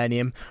the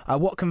millennium.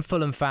 What can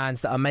Fulham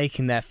fans that are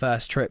making their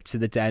first trip to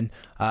the Den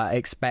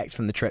expect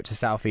from the trip to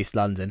South East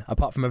London,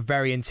 apart from a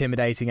very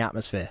intimidating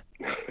atmosphere?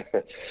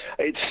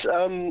 It's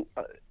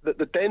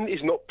the Den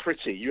is not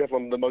pretty. You have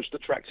one of the most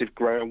attractive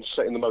grounds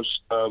set in the most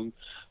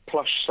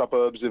plush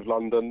suburbs of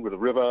London, with a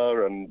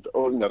river and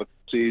the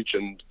cottage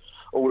and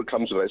all that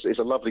comes with it. It's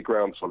a lovely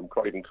ground for them.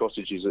 Craven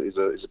Cottage is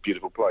a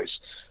beautiful place.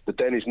 The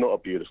Den is not a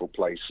beautiful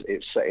place.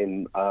 It's set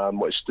in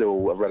what is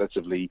still a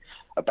relatively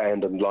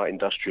abandoned light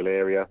industrial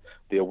area.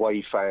 The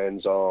away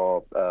fans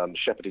are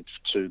shepherded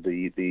to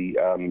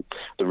the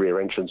rear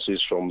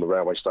entrances from the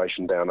railway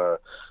station down a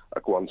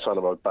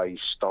Guantanamo Bay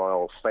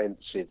style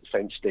fenced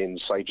in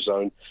safe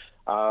zone.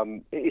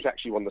 It is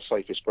actually one of the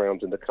safest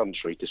grounds in the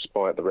country,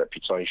 despite the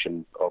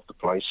reputation of the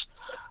place.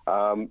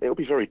 It'll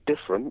be very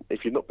different.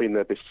 If you've not been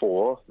there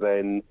before,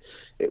 then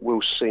it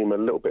will seem a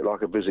little bit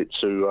like a visit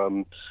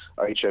to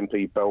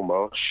HMP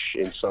Belmarsh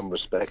in some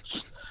respects.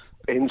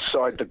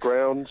 Inside the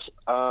grounds,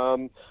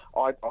 I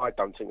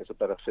don't think there's a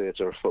better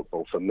theatre of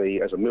football. For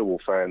me, as a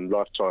Millwall fan,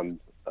 lifetime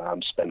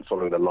spent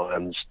following the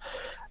Lions,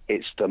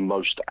 it's the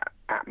most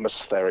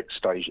atmospheric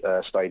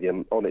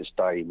stadium on its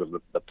day,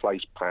 with the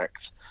place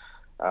packed,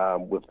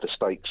 with the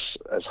stakes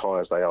as high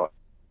as they are.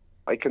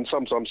 It can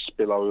sometimes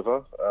spill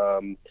over.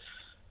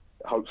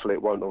 Hopefully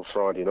it won't on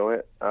Friday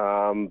night,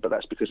 but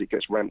that's because it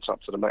gets ramped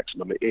up to the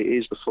maximum. It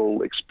is the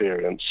full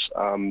experience.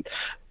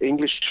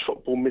 English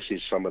football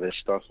misses some of this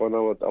stuff. I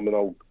know I'm an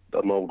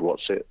old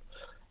what's it,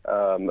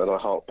 and I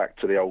hark back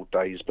to the old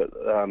days, but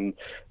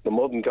the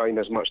modern game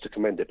has much to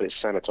commend it, but it's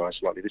sanitised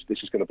slightly.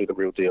 This is going to be the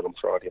real deal on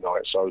Friday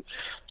night. So,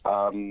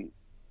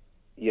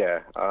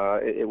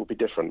 it will be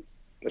different.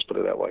 Let's put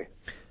it that way.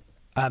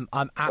 I'm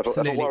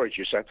absolutely. Have I worried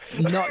you, Sam?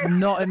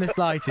 Not in the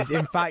slightest.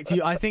 In fact,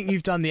 I think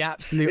you've done the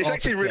absolute opposite.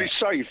 It's actually really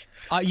safe.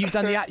 You've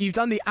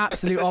done the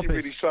absolute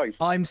opposite. Really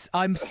safe.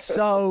 I'm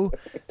so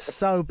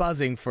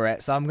buzzing for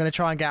it. So I'm going to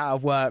try and get out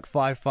of work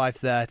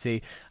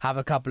 5:30, have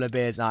a couple of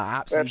beers, and I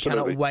absolutely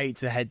cannot wait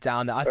to head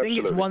down there. I think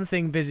it's one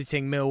thing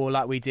visiting Millwall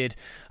like we did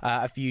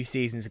a few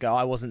seasons ago.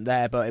 I wasn't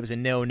there, but it was a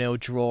 0-0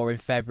 draw in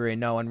February.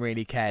 No one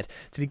really cared.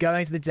 To be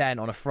going to the Den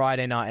on a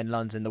Friday night in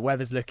London, the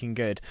weather's looking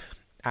good.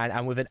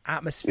 And with an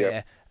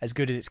atmosphere as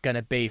good as it's going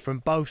to be from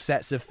both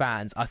sets of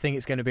fans, I think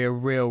it's going to be a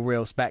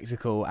real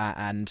spectacle,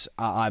 and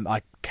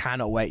I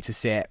cannot wait to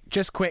see it.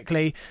 Just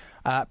quickly,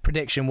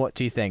 prediction, what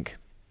do you think?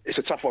 It's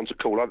a tough one to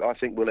call. I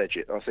think we'll edge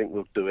it. I think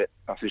we'll do it.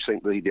 I just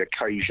think the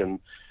occasion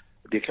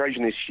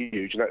is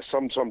huge, and that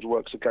sometimes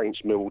works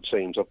against Millwall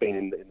teams. I've been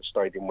in the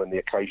stadium when the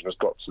occasion has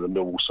got to the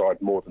Millwall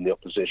side more than the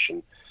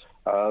opposition.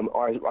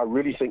 I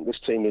really think this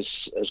team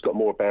has got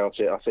more about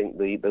it. I think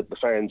the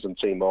fans and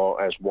team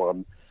are as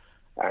one.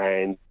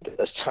 And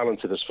as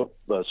talented as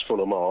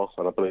Fulham are,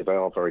 and I believe they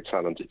are a very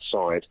talented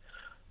side,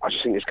 I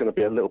just think it's going to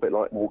be a little bit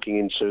like walking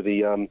into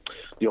the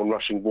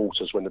onrushing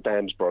waters when the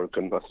dam's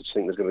broken. I just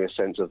think there's going to be a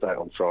sense of that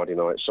on Friday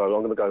night. So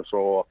I'm going to go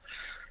for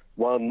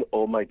 1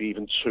 or maybe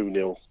even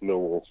 2-0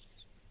 Millwall.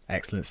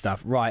 Excellent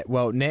stuff. Right,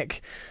 well,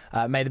 Nick,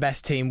 may the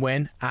best team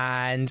win,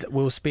 and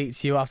we'll speak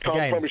to you after the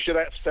game. Can't promise you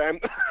that, Sam.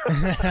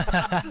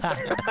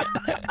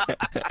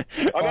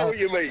 I know what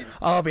you mean.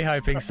 I'll be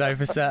hoping so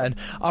for certain.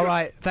 All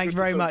right, thank you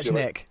very much,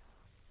 Nick.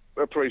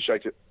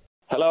 Appreciate it.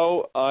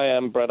 Hello, I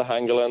am Brad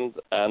Hangeland,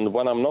 and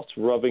when I'm not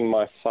rubbing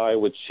my thigh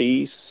with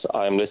cheese,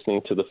 I'm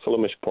listening to the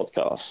Fulhamish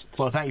podcast.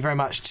 Well, thank you very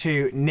much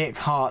to Nick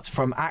Hart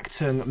from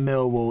Acton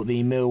Millwall,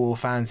 the Millwall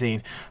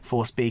fanzine,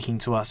 for speaking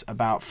to us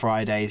about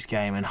Friday's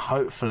game, and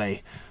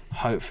hopefully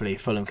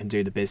Fulham can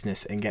do the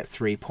business and get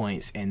 3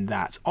 points in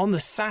that. On the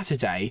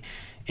Saturday,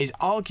 is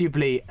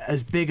arguably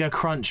as big a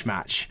crunch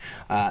match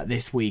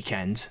this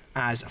weekend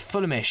as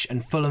Fulhamish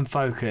and Fulham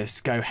Focus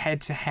go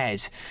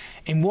head-to-head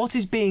in what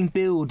is being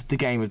billed the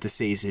game of the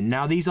season.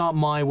 Now, these aren't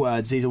my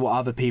words, these are what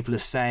other people are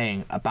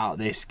saying about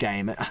this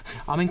game.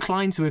 I'm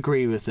inclined to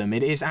agree with them.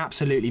 It is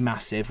absolutely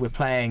massive. We're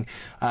playing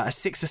a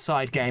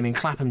six-a-side game in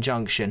Clapham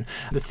Junction,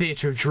 the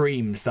Theatre of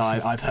Dreams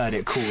that I've heard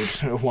it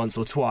called once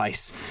or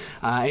twice.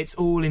 It's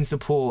all in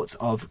support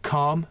of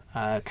Calm,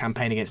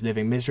 Campaign Against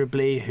Living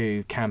Miserably,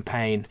 who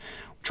campaign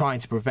trying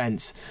to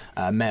prevent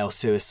male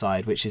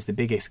suicide, which is the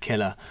biggest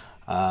killer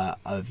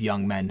of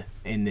young men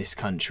in this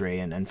country,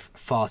 and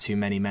far too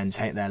many men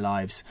take their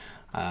lives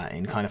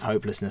in kind of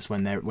hopelessness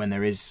when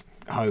there is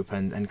hope,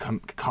 and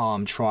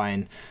Calm try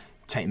and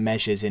take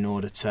measures in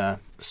order to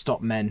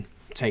stop men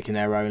taking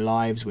their own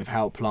lives with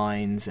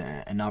helplines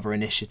and other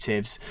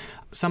initiatives.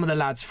 Some of the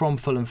lads from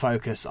Fulham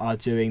Focus are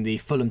doing the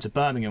Fulham to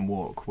Birmingham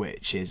walk,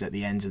 which is at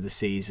the end of the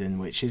season,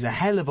 which is a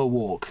hell of a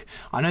walk.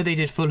 I know they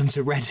did Fulham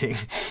to Reading,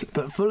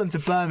 but Fulham to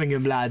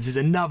Birmingham, lads, is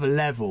another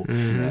level.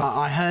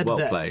 I heard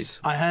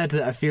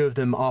that a few of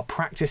them are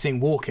practicing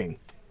walking,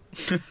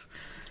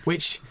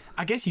 which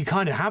I guess you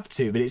kind of have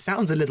to, but it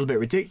sounds a little bit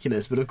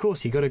ridiculous. But of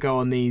course, you've got to go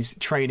on these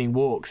training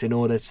walks in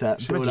order to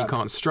build up. You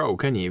can't stroll,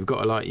 can you? You've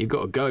got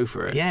to go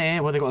for it. Yeah.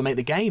 Well, they've got to make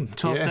the game.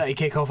 12:30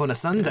 kick-off on a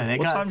Sunday.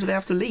 What time do they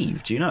have to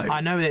leave? Do you know? I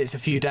know that it's a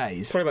few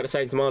days. Probably about the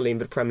same time Arlene,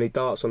 but Premier League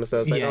darts on a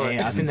Thursday night.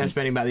 Yeah, I think they're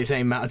spending about the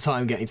same amount of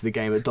time getting to the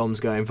game that Dom's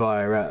going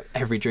via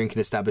every drinking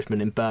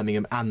establishment in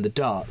Birmingham and the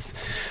darts.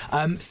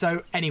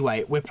 So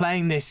anyway, we're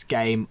playing this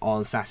game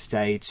on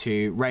Saturday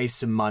to raise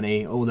some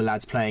money. All the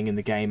lads playing in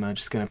the game are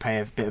just going to pay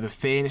a bit of a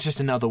fee, and it's just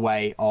another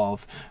way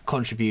of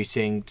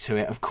contributing to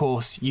it. Of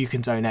course, you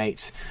can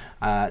donate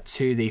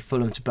to the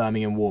Fulham to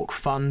Birmingham Walk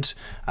Fund.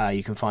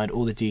 You can find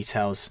all the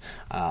details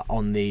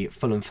on the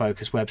Fulham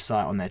Focus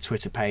website, on their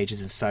Twitter pages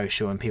and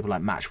social, and people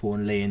like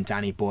Matchworn Lee and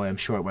Danny Boy, I'm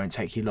sure it won't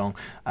take you long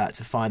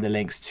to find the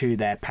links to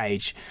their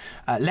page.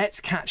 Let's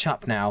catch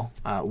up now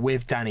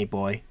with Danny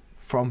Boy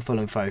from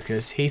Fulham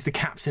Focus. He's the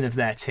captain of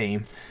their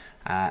team,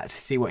 to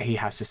see what he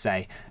has to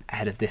say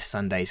ahead of this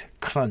Sunday's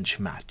crunch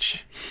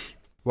match.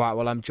 Right,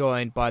 well, I'm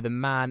joined by the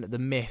man, the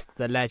myth,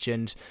 the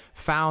legend,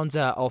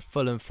 founder of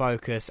Fulham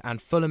Focus and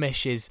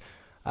Fulhamish's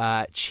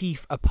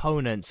chief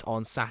opponent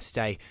on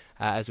Saturday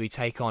as we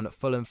take on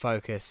Fulham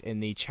Focus in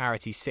the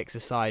charity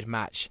six-a-side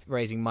match,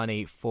 raising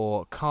money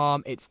for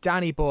Calm. It's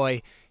Danny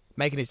Boy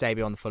making his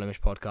debut on the Fulhamish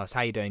podcast.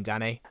 How you doing,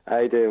 Danny? How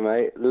you doing,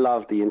 mate?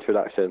 Love the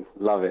introduction.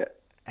 Love it.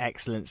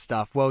 Excellent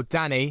stuff. Well,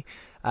 Danny,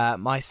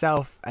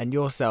 myself and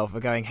yourself are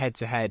going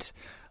head-to-head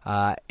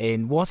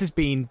in what has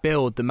been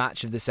billed the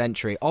match of the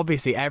century.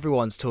 Obviously,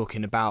 everyone's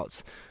talking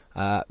about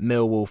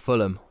Millwall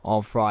Fulham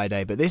on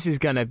Friday, but this is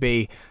going to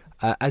be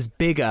as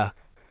bigger,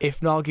 if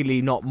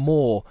arguably not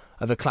more,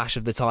 of a clash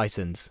of the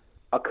Titans.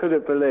 I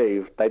couldn't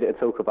believe they didn't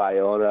talk about it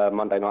on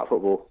Monday Night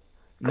Football.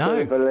 No,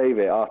 couldn't believe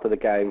it after the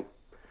game.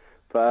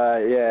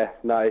 But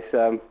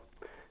it's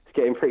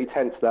getting pretty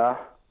tense now.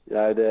 You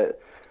know,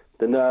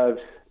 the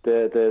nerves,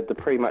 the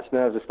pre-match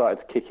nerves have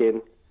started to kick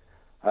in.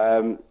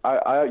 I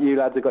hope you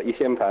lads have got your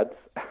shin pads.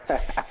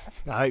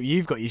 I hope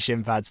you've got your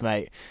shin pads,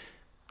 mate.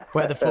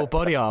 Wear the full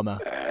body armour.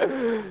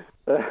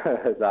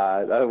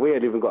 Nah, we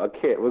ain't even got a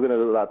kit. We're going to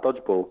look like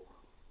dodgeball.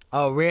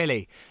 Oh,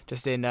 really?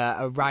 Just in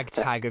a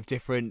ragtag of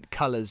different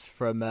colours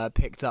from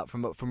picked up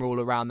from all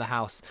around the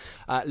house.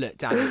 Look,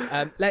 Danny,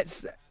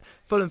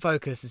 Fulham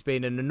Focus has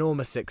been an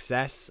enormous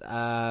success.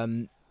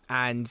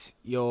 And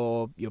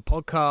your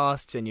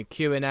podcasts and your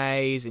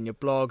Q&As and your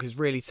blog has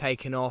really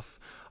taken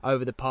off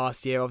over the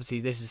past year. Obviously,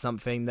 this is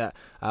something that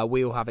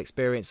we all have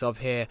experience of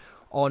here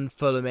on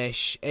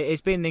Fulhamish.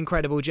 It's been an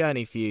incredible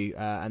journey for you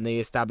and the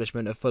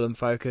establishment of Fulham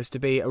Focus to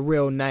be a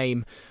real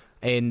name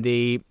in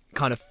the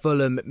kind of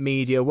Fulham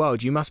media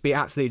world. You must be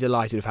absolutely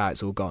delighted with how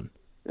it's all gone.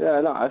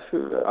 Yeah, no,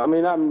 I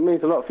mean, that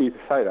means a lot for you to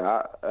say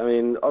that. I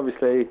mean,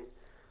 obviously,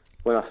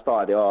 when I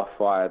started it off,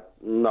 I had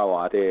no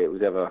idea it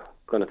was ever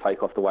going to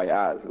take off the way it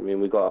has. I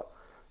mean, we got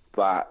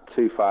about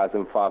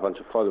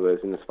 2,500 followers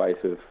in the space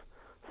of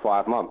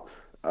 5 months.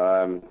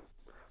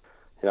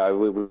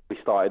 We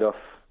started off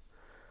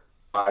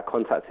by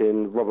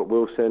contacting Robert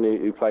Wilson,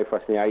 who played for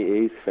us in the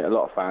 80s. I think a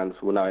lot of fans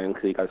will know him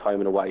because he goes home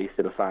and away. He's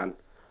still a fan.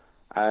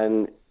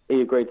 And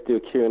he agreed to do a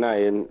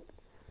Q&A. And,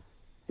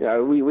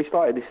 we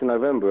started this in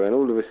November, and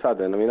all of a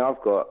sudden, I mean,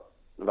 I've got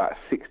about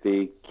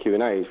 60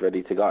 Q&As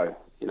ready to go.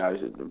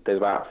 There's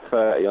about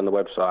 30 on the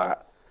website.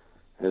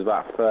 There's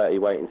about 30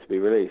 waiting to be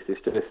released.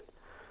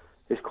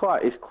 It's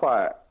quite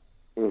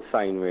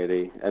insane,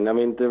 really. And I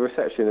mean, the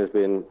reception has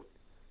been,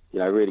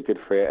 really good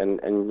for it. And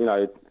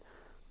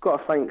got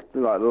to thank the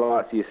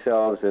likes of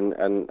yourselves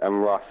and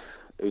Russ,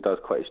 who does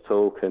Cottage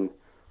Talk, and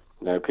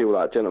people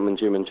like Gentleman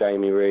Jim and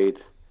Jamie Reid,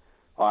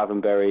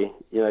 Ivan Berry.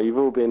 You've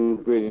all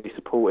been really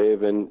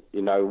supportive, and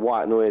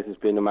White Noise has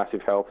been a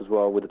massive help as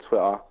well with the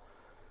Twitter.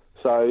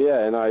 So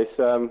it's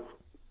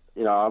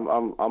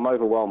I'm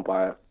overwhelmed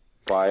by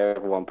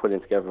everyone putting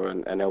together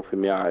and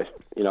helping me out.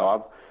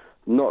 I've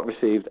not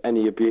received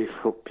any abuse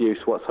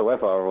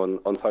whatsoever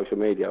on social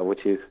media,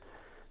 which is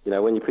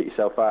when you put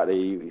yourself out there,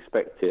 you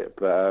expect it.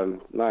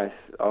 But nice.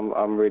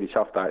 I'm really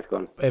chuffed that it's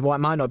gone. It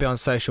might not be on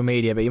social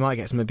media, but you might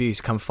get some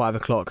abuse come 5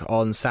 o'clock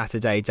on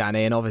Saturday,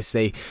 Danny. And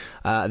obviously,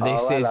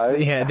 this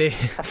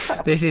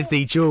is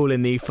the jewel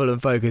in the Fulham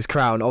Focus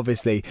crown.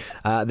 Obviously,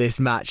 this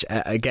match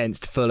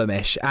against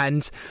Fulhamish,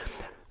 and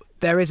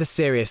there is a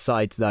serious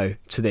side though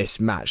to this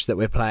match that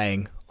we're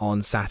playing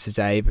on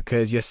Saturday,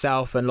 because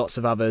yourself and lots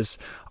of others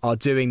are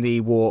doing the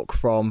walk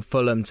from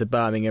Fulham to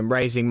Birmingham,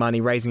 raising money,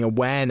 raising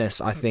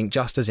awareness, I think,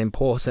 just as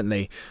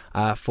importantly,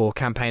 for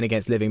Campaign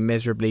Against Living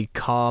Miserably,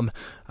 CALM,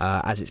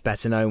 as it's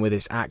better known with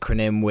its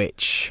acronym,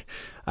 which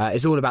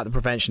is all about the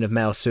prevention of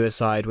male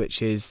suicide,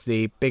 which is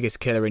the biggest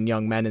killer in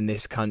young men in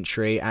this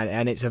country,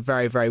 and it's a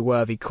very, very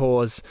worthy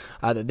cause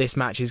that this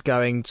match is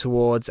going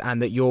towards, and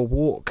that your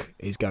walk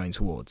is going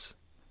towards.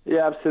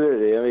 Yeah,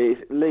 absolutely. I mean,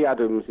 Lee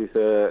Adams is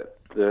the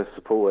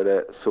supporter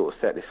that sort of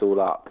set this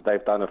all up.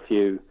 They've done a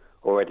few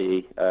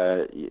already.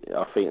 I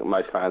think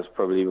most fans are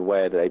probably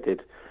aware that they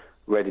did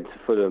Reading to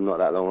Fulham not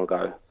that long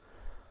ago.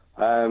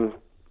 I've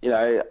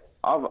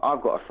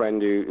got a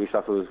friend who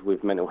suffers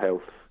with mental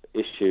health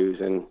issues,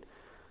 and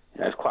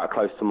it's quite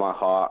close to my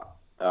heart.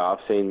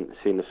 I've seen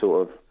the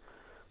sort of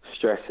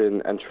stress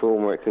and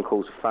trauma it can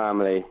cause a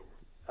family.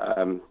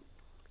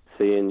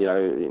 Seeing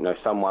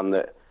someone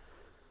that,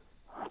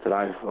 I don't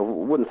know, I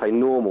wouldn't say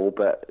normal,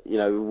 but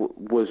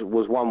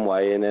was one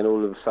way, and then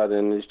all of a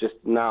sudden is just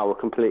now a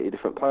completely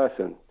different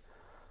person,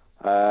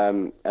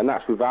 and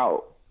that's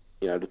without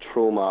the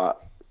trauma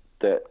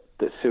that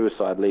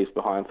suicide leaves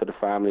behind for the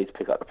family to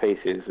pick up the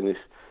pieces. And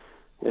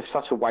it's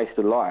such a waste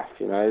of life,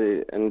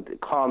 and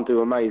CALM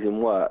do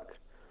amazing work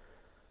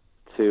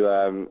to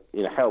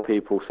help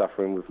people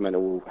suffering with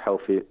mental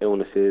health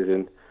illnesses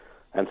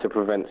and to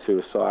prevent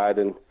suicide.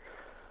 And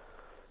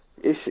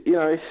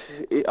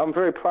I'm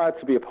very proud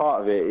to be a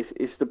part of it.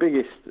 It's the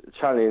biggest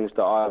challenge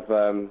that I've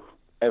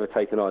ever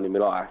taken on in my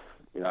life.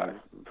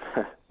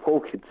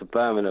 Walking to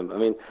Birmingham. I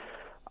mean,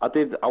 I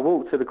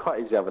walked to the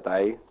cottage the other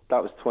day.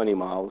 That was 20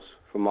 miles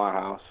from my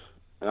house,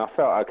 and I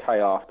felt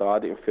okay after. I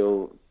didn't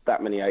feel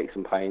that many aches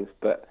and pains.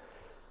 But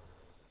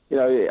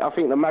I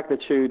think the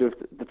magnitude of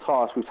the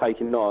task we've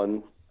taken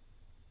on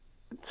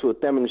sort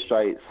of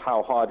demonstrates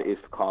how hard it is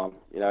for CALM.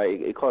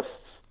 It costs,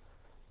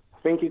 I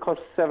think it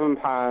costs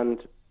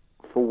 £7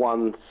 for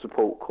one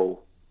support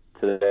call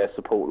to their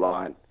support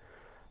line,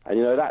 and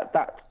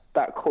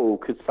that call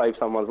could save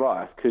someone's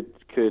life,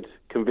 could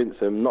convince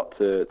them not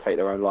to take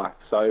their own life.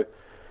 So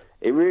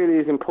it really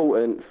is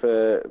important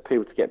for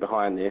people to get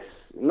behind this,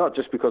 not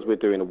just because we're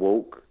doing a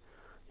walk,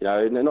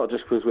 not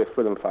just because we're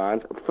Fulham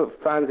fans,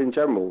 fans in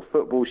general.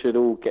 Football should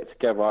all get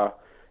together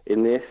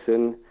in this,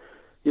 and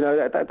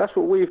that's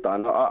what we've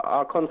done.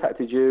 I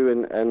contacted you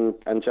and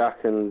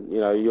Jack and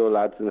your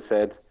lads and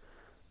said,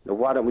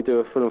 why don't we do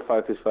a Fulham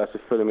Focus versus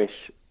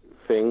Fulhamish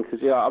thing?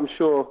 Because I'm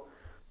sure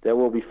there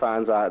will be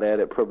fans out there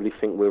that probably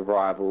think we're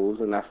rivals,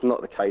 and that's not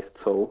the case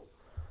at all.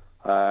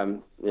 I've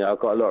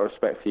got a lot of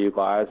respect for you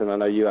guys, and I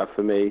know you have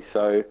for me.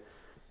 So,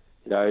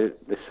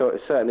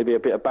 there's certainly be a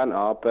bit of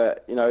banter,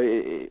 but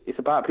it's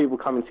about people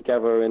coming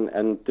together and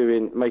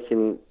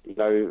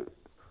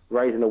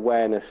raising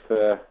awareness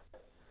for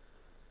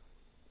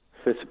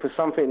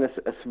something that's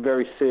a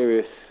very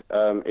serious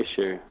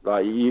issue.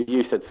 Like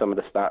you said, some of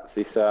the stats.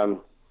 It's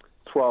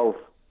 12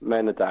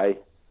 men a day,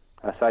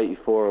 that's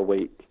 84 a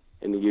week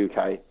in the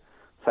UK,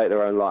 take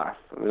their own life.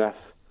 I mean,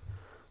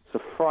 it's a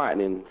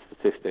frightening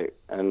statistic.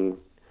 And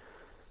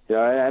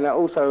and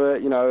also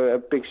a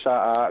big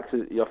shout out,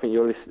 because I think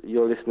your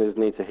listeners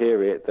need to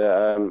hear it,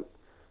 that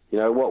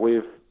what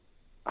we've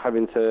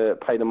having to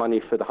pay the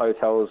money for the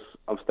hotels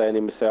I'm staying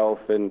in myself,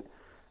 and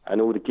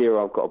all the gear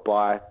I've got to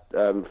buy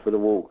for the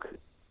walk.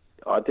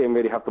 I didn't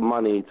really have the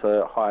money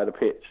to hire the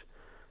pitch,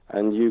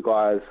 and you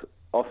guys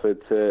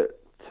offered to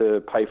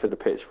pay for the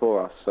pitch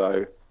for us.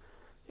 So,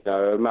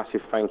 a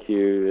massive thank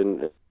you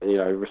and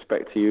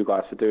respect to you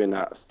guys for doing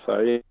that.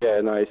 So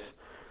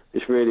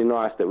it's really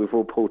nice that we've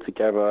all pulled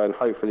together, and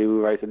hopefully we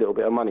raise a little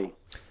bit of money.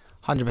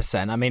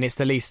 100%. I mean, it's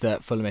the least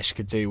that Fulhamish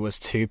could do was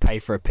to pay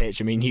for a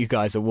pitch. I mean, you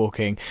guys are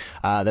walking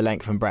the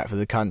length and breadth of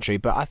the country,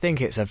 but I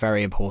think it's a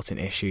very important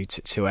issue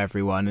to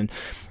everyone.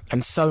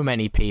 And so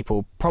many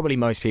people, probably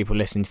most people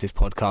listening to this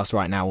podcast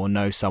right now, will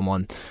know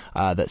someone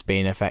that's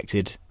been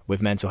affected with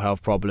mental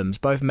health problems,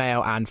 both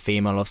male and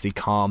female. Obviously,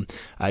 CALM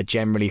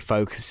generally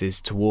focuses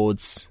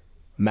towards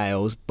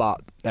males, but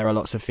there are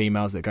lots of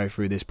females that go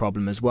through this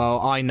problem as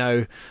well. I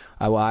know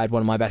I had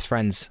one of my best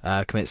friends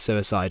commit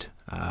suicide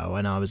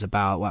when I was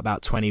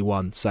about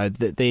 21. So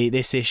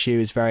this issue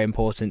is very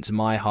important to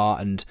my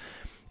heart, and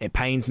it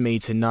pains me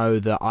to know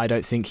that I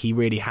don't think he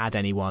really had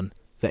anyone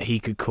that he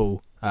could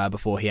call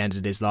before he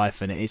ended his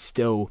life, and it's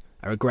still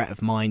a regret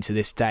of mine to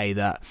this day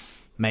that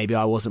maybe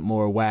I wasn't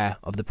more aware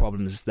of the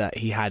problems that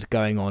he had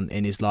going on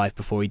in his life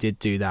before he did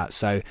do that.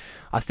 So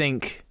I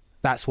think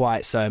that's why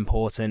it's so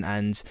important.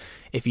 And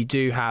if you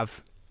do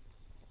have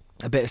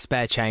a bit of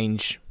spare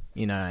change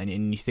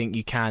and you think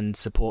you can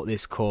support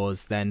this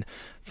cause, then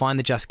find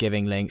the Just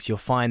Giving links. You'll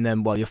find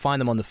them on the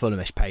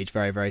Fulhamish page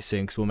very, very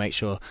soon, because we'll make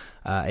sure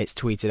it's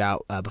tweeted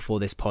out before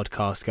this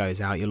podcast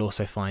goes out. You'll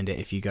also find it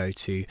if you go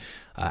to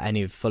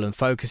any of Fulham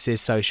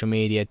Focus's social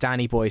media,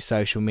 Danny Boy's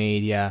social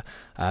media,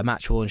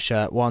 Matchworn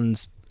Shirt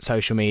One's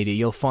social media.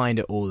 You'll find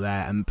it all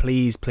there. And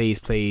please, please,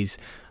 please,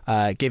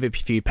 give it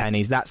a few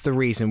pennies. That's the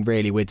reason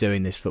really we're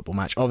doing this football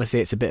match. Obviously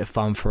it's a bit of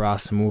fun for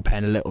us and we're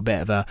paying a little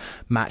bit of a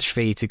match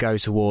fee to go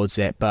towards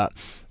it, but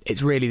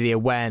it's really the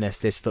awareness,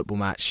 this football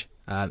match,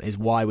 is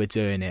why we're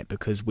doing it,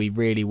 because we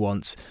really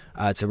want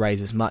to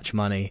raise as much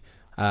money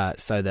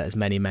so that as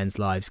many men's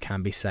lives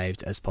can be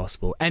saved as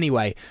possible.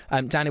 Anyway,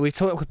 Danny, we've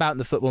talked about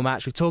the football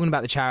match, we've talked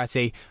about the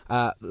charity.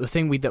 The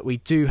thing that we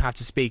do have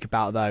to speak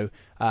about, though,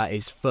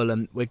 is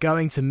Fulham. We're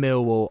going to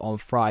Millwall on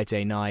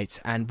Friday night,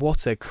 and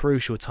what a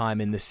crucial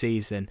time in the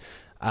season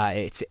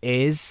it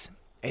is.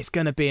 It's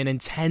going to be an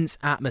intense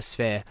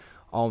atmosphere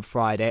on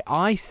Friday.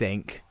 I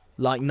think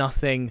like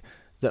nothing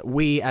that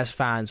we as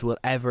fans will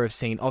ever have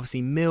seen.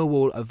 Obviously,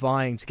 Millwall are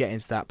vying to get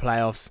into that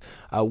playoffs.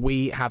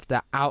 We have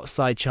the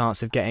outside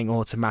chance of getting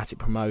automatic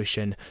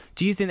promotion.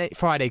 Do you think that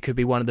Friday could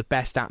be one of the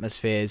best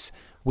atmospheres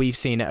we've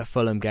seen at a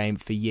Fulham game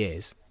for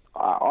years?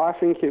 I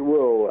think it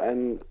will,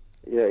 and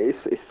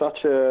it's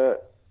such a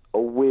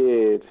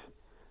weird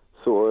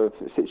sort of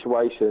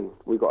situation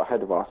we got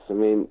ahead of us. I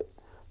mean,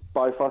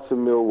 both us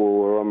and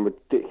Millwall are on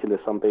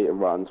ridiculous unbeaten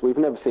runs. We've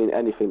never seen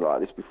anything like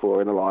this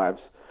before in our lives.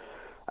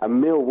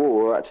 And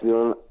Millwall are actually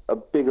on a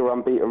bigger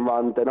unbeaten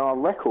run than our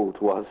record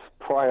was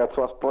prior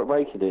to us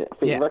breaking it. I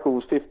think the record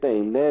was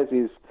 15. Theirs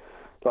is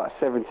like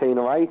 17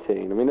 or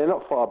 18. I mean, they're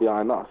not far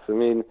behind us. I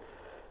mean,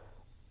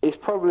 it's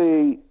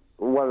probably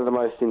one of the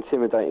most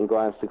intimidating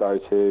grounds to go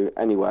to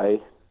anyway,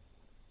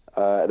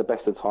 at the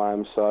best of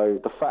times.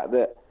 So the fact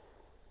that,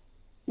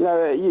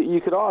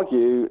 you could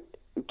argue,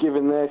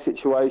 given their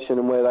situation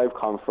and where they've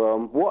come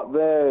from, what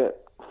they're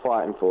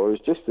fighting for is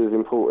just as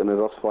important as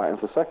us fighting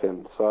for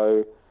second.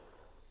 So,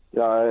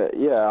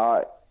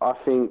 I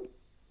think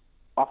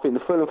the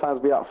Fulham fans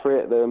will be up for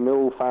it, the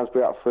Millwall fans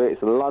will be up for it.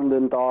 It's a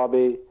London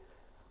derby.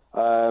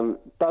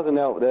 Doesn't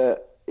help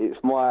that it's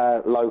my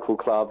local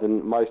club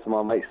and most of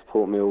my mates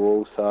support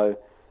Millwall, so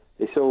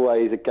it's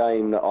always a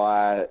game that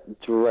I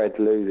dread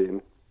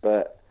losing.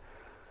 But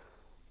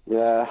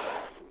do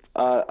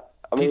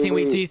you think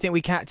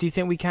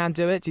we can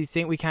do it? Do you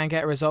think we can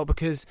get a result?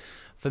 Because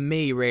for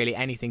me, really,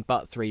 anything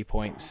but 3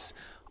 points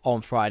on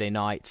Friday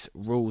night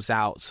rules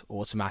out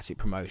automatic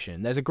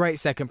promotion. There's a great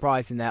second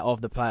prize in there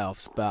of the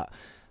playoffs, but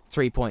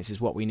 3 points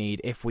is what we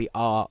need if we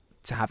are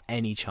to have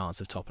any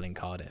chance of toppling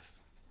Cardiff.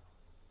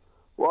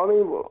 Well, I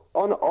mean,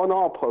 on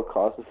our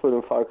podcast, the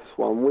Fulham Focus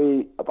one,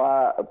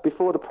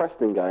 before the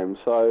Preston game,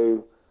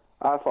 so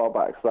how far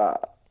back's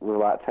that? With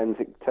about 10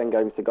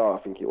 games to go, I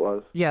think it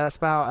was. Yeah, that's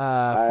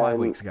about 5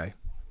 weeks ago.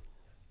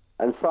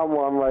 And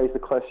someone raised the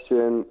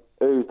question,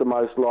 who's the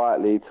most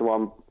likely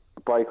to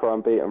break our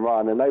unbeaten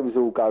run? And they was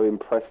all going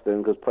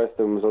Preston, because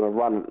Preston was on a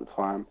run at the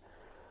time.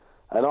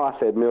 And I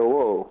said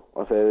Millwall.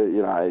 I said,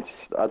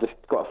 I just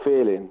got a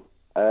feeling.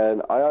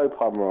 And I hope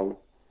I'm wrong.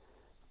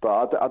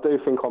 But I do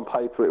think on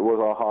paper it was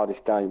our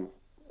hardest game.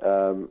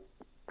 Our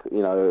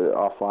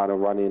final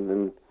run-in.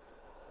 And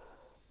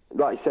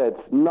like you said,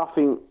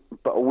 nothing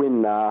but a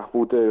win now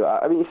will do.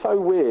 I mean, it's so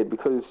weird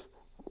because,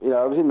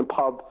 I was in the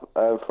pub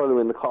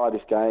following the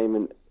Cardiff game,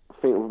 and I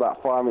think with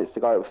about 5 minutes to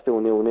go, it was still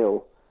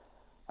 0-0.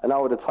 And I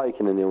would have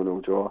taken a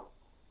 0-0 draw.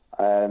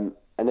 And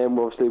then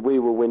obviously we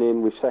were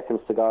winning with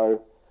seconds to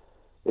go.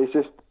 It's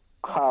just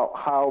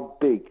how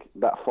big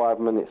that 5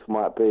 minutes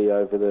might be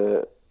over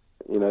the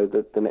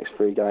next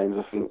 3 games.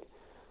 I think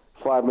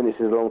 5 minutes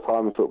is a long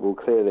time in football,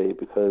 clearly,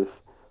 because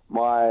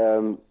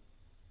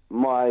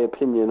my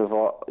opinion of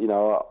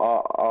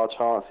our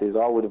chances,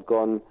 I would have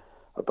gone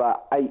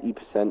about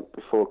 80%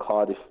 before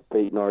Cardiff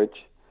beat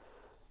Norwich,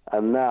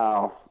 and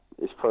now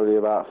it's probably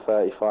about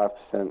 35%,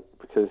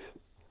 because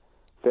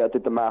if I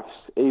did the maths,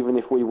 even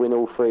if we win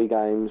all 3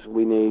 games,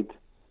 we need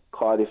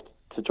Cardiff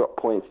to drop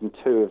points in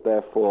 2 of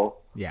their 4.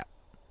 Yeah.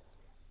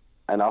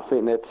 And I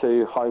think their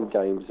 2 home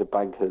games are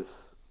bankers.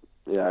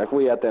 If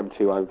we had them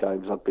 2 home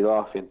games, I'd be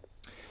laughing.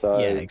 So,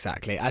 yeah,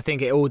 exactly. I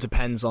think it all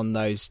depends on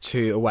those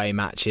 2 away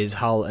matches,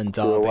 Hull and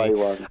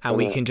Derby. And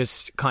we can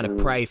just kind of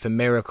pray for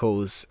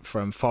miracles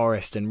from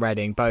Forest and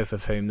Reading, both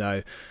of whom,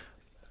 though,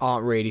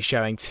 aren't really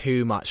showing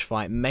too much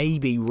fight.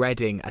 Maybe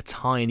Reading a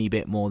tiny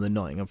bit more than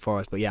Nottingham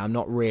Forest. But yeah, I'm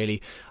not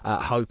really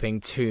hoping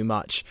too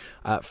much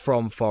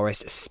from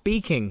Forest.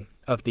 Speaking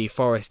of the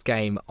Forest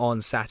game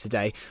on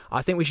Saturday,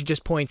 I think we should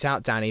just point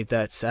out, Danny,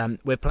 that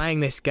we're playing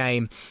this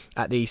game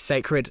at the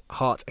Sacred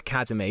Heart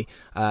Academy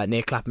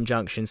near Clapham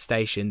Junction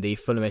Station, the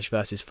Fulhamish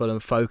versus Fulham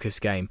Focus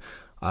game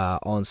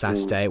on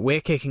Saturday.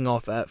 We're kicking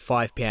off at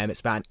 5 p.m. It's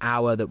about an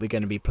hour that we're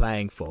going to be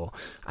playing for.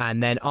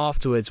 And then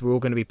afterwards, we're all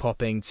going to be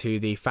popping to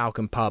the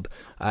Falcon Pub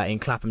in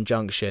Clapham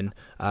Junction,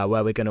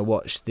 where we're going to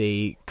watch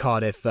the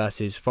Cardiff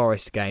versus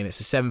Forest game. It's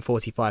a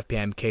 7:45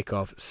 p.m.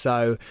 kickoff.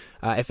 So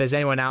if there's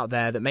anyone out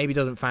there that maybe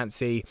doesn't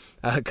fancy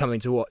coming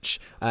to watch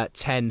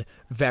 10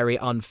 very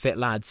unfit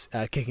lads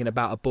kicking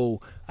about a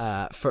ball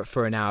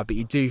for an hour, but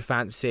you do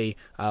fancy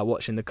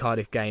watching the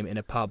Cardiff game in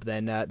a pub,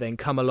 then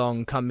come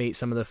along, come meet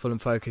some of the Fulham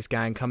Focus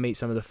gang, come meet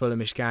some of the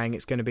Fulhamish gang.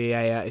 It's going to be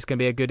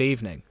a good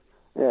evening.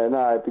 Yeah,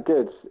 no, it'd be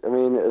good. I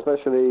mean,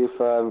 especially if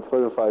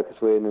Fulham Focus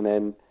win and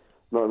then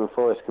Nottingham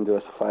Forest can do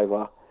us a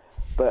favour.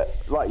 But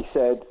like you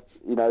said,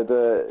 you know,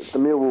 the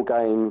Millwall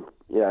game,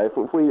 you know,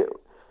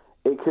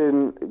 it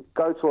can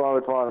go to our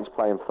advantage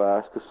playing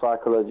first, because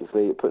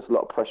psychologically it puts a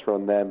lot of pressure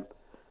on them,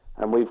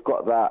 and we've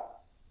got that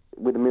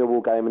with the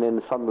Millwall game and then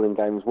the Sunderland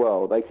game as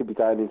well. They could be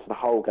going into the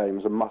whole game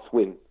as a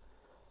must-win.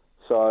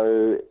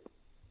 So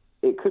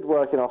it could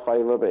work in our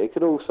favour, but it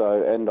could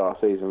also end our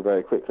season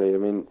very quickly. I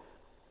mean,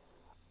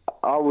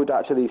 I would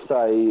actually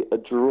say a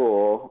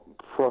draw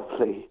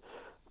probably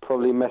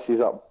messes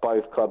up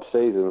both club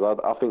seasons.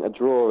 I think a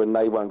draw and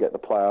they won't get the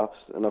playoffs,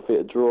 and I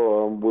think a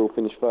draw and we'll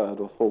finish third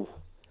or fourth.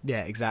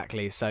 Yeah,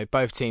 exactly. So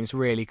both teams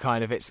really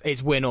kind of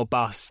it's win or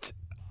bust,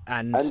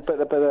 but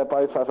they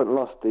both haven't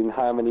lost in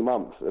how many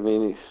months? I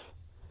mean,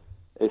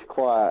 it's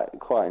quite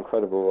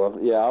incredible.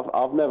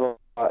 I've never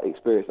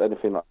experienced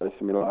anything like this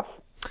in my life.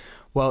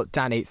 Well,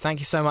 Danny, thank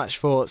you so much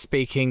for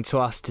speaking to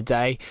us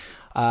today.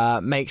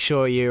 Make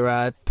sure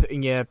you're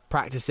putting your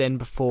practice in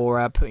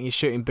before putting your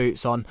shooting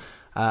boots on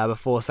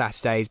before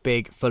Saturday's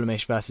big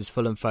Fulhamish versus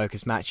Fulham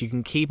Focus match. You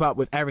can keep up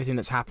with everything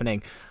that's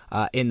happening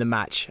in the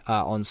match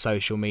on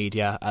social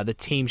media. The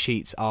team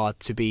sheets are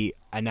to be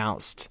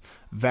announced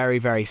very,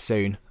 very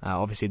soon.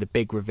 Obviously, the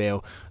big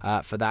reveal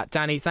for that.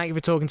 Danny, thank you for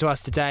talking to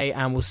us today,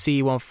 and we'll see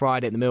you on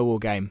Friday at the Millwall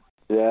game.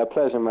 Yeah,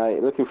 pleasure,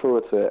 mate. Looking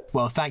forward to it.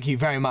 Well, thank you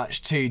very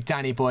much to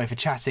Danny Boy for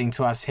chatting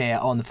to us here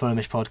on the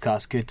Fulhamish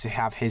podcast. Good to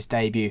have his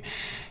debut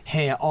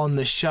here on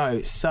the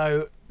show.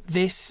 So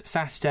this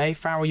Saturday,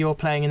 Farrell, you're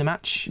playing in the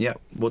match? Yeah.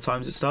 What time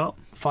does it start?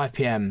 5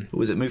 p.m.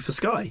 Was it moved for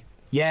Sky?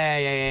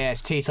 Yeah.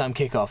 It's tea time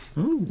kickoff.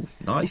 Ooh,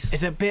 nice.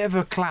 It's a bit of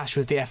a clash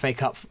with the FA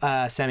Cup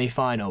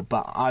semi-final,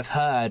 but I've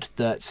heard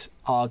that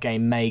our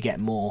game may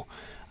get more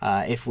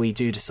if we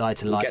do decide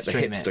to live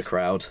stream it. Get the hipster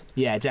crowd.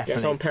 Yeah,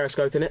 definitely. Yes, on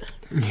Periscope,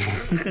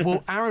 innit?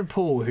 Well, Aaron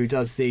Paul, who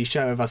does the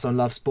show with us on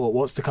Love Sport,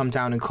 wants to come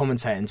down and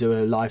commentate and do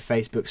a live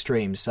Facebook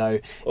stream. So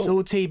it's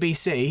all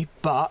TBC,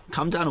 but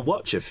come down and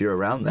watch if you're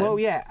around then. Well,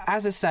 yeah,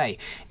 as I say,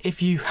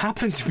 if you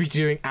happen to be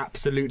doing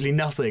absolutely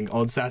nothing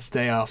on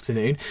Saturday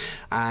afternoon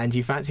and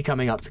you fancy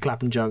coming up to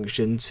Clapham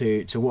Junction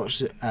to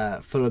watch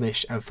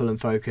Fulhamish and Fulham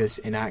Focus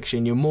in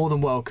action, you're more than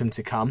welcome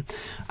to come.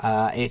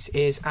 It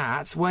is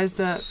at, where's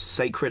the...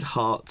 Sacred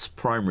Heart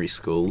Primary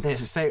School.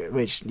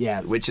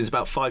 Which is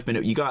about 5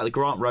 minutes. You go out the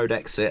Grant Road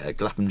exit at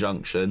Clapham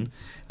Junction,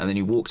 and then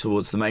you walk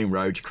towards the main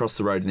road. You cross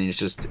the road, and then it's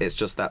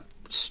just that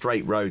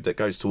straight road that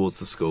goes towards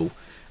the school,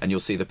 and you'll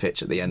see the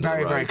pitch at the end of the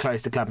road. Very, very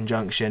close to Clapham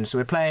Junction. So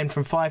we're playing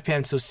from 5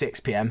 p.m. till 6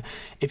 p.m.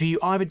 If you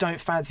either don't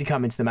fancy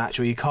coming to the match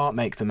or you can't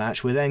make the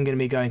match, we're then going to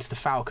be going to the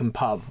Falcon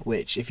Pub,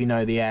 which, if you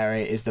know the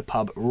area, is the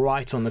pub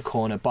right on the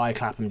corner by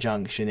Clapham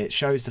Junction. It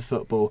shows the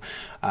football.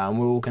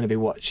 We're all going to be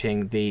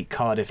watching the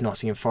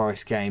Cardiff-Nottingham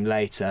Forest game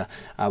later.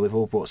 We've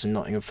all brought some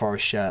Nottingham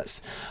Forest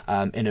shirts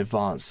in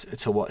advance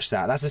to watch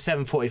that. That's a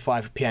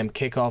 7:45 p.m.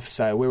 kickoff,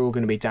 so we're all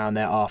going to be down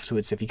there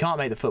afterwards. So if you can't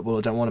make the football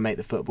or don't want to make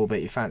the football,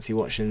 but you fancy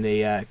watching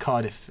the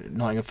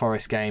Cardiff-Nottingham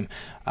Forest game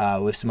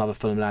with some other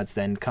Fulham lads,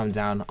 then come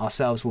down.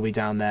 Ourselves will be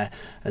down there,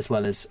 as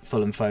well as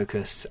Fulham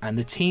Focus. And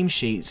the team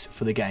sheets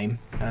for the game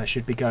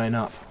should be going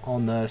up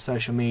on the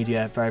social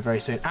media very, very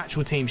soon.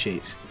 Actual team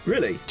sheets.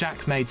 Really?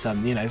 Jack's made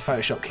some,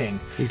 Photoshop king.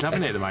 He's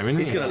loving it at the moment,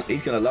 isn't he?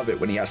 He's gonna love it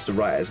when he has to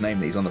write his name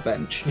that he's on the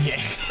bench.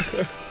 Yeah.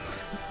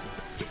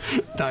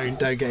 Don't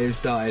get him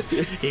started.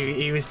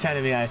 He was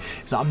telling me,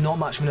 so I'm not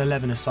much of an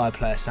 11-a-side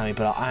player, Sammy,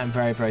 but I am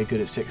very, very good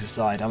at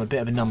 6-a-side. I'm a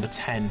bit of a number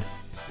 10.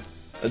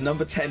 A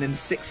number 10 and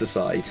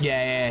 6-a-side?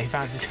 Yeah, he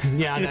fancies...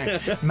 Yeah, I know.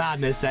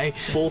 Madness, eh?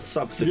 Fourth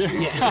substitute.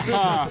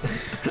 Yeah.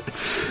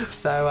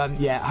 So,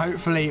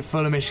 hopefully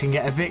Fulhamish can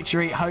get a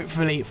victory.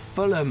 Hopefully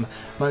Fulham,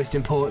 most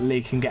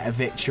importantly, can get a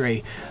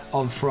victory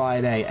on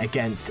Friday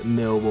against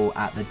Millwall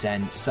at the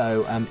Den.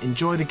 So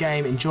enjoy the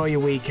game, enjoy your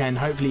weekend.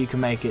 Hopefully you can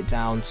make it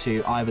down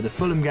to either the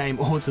Fulham game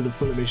or to the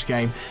Fulhamish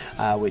game,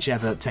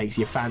 whichever takes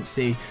your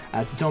fancy.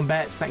 To Don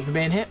Betts, thank you for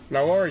being here.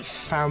 No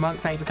worries. Farrell Monk,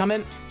 thank you for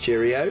coming.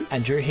 Cheerio.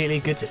 And Drew Healy,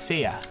 good to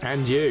see ya.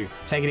 And you.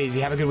 Take it easy,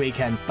 have a good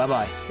weekend.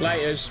 Bye-bye.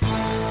 Laters.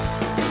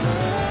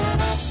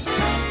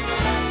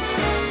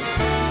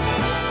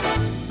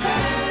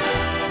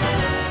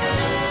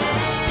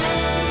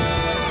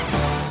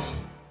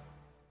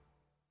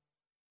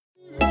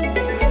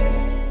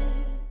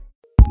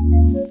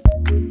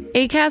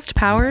 Acast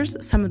powers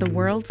some of the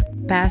world's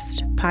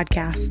best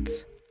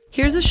podcasts.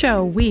 Here's a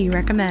show we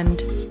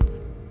recommend.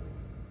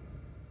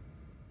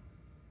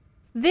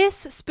 This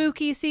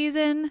spooky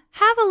season,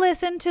 have a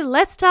listen to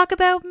Let's Talk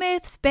About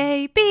Myths,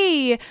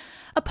 Baby,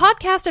 a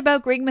podcast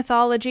about Greek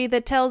mythology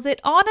that tells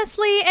it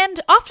honestly and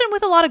often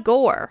with a lot of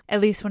gore,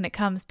 at least when it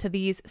comes to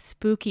these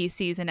spooky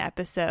season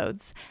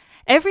episodes.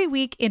 Every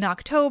week in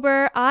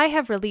October, I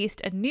have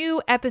released a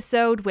new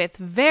episode with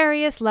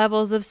various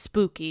levels of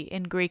spooky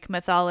in Greek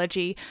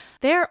mythology.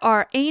 There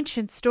are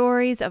ancient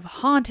stories of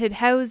haunted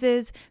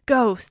houses,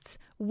 ghosts,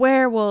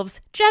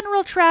 werewolves,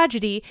 general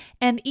tragedy,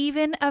 and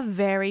even a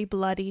very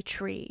bloody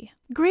tree.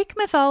 Greek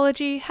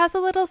mythology has a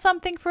little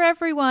something for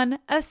everyone,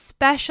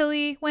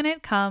 especially when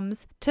it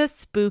comes to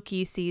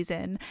spooky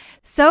season.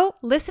 So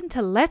listen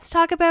to Let's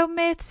Talk About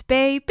Myths,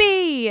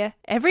 Baby,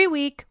 every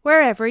week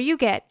wherever you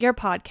get your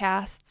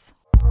podcasts.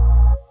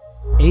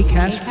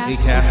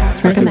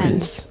 Acast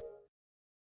recommends.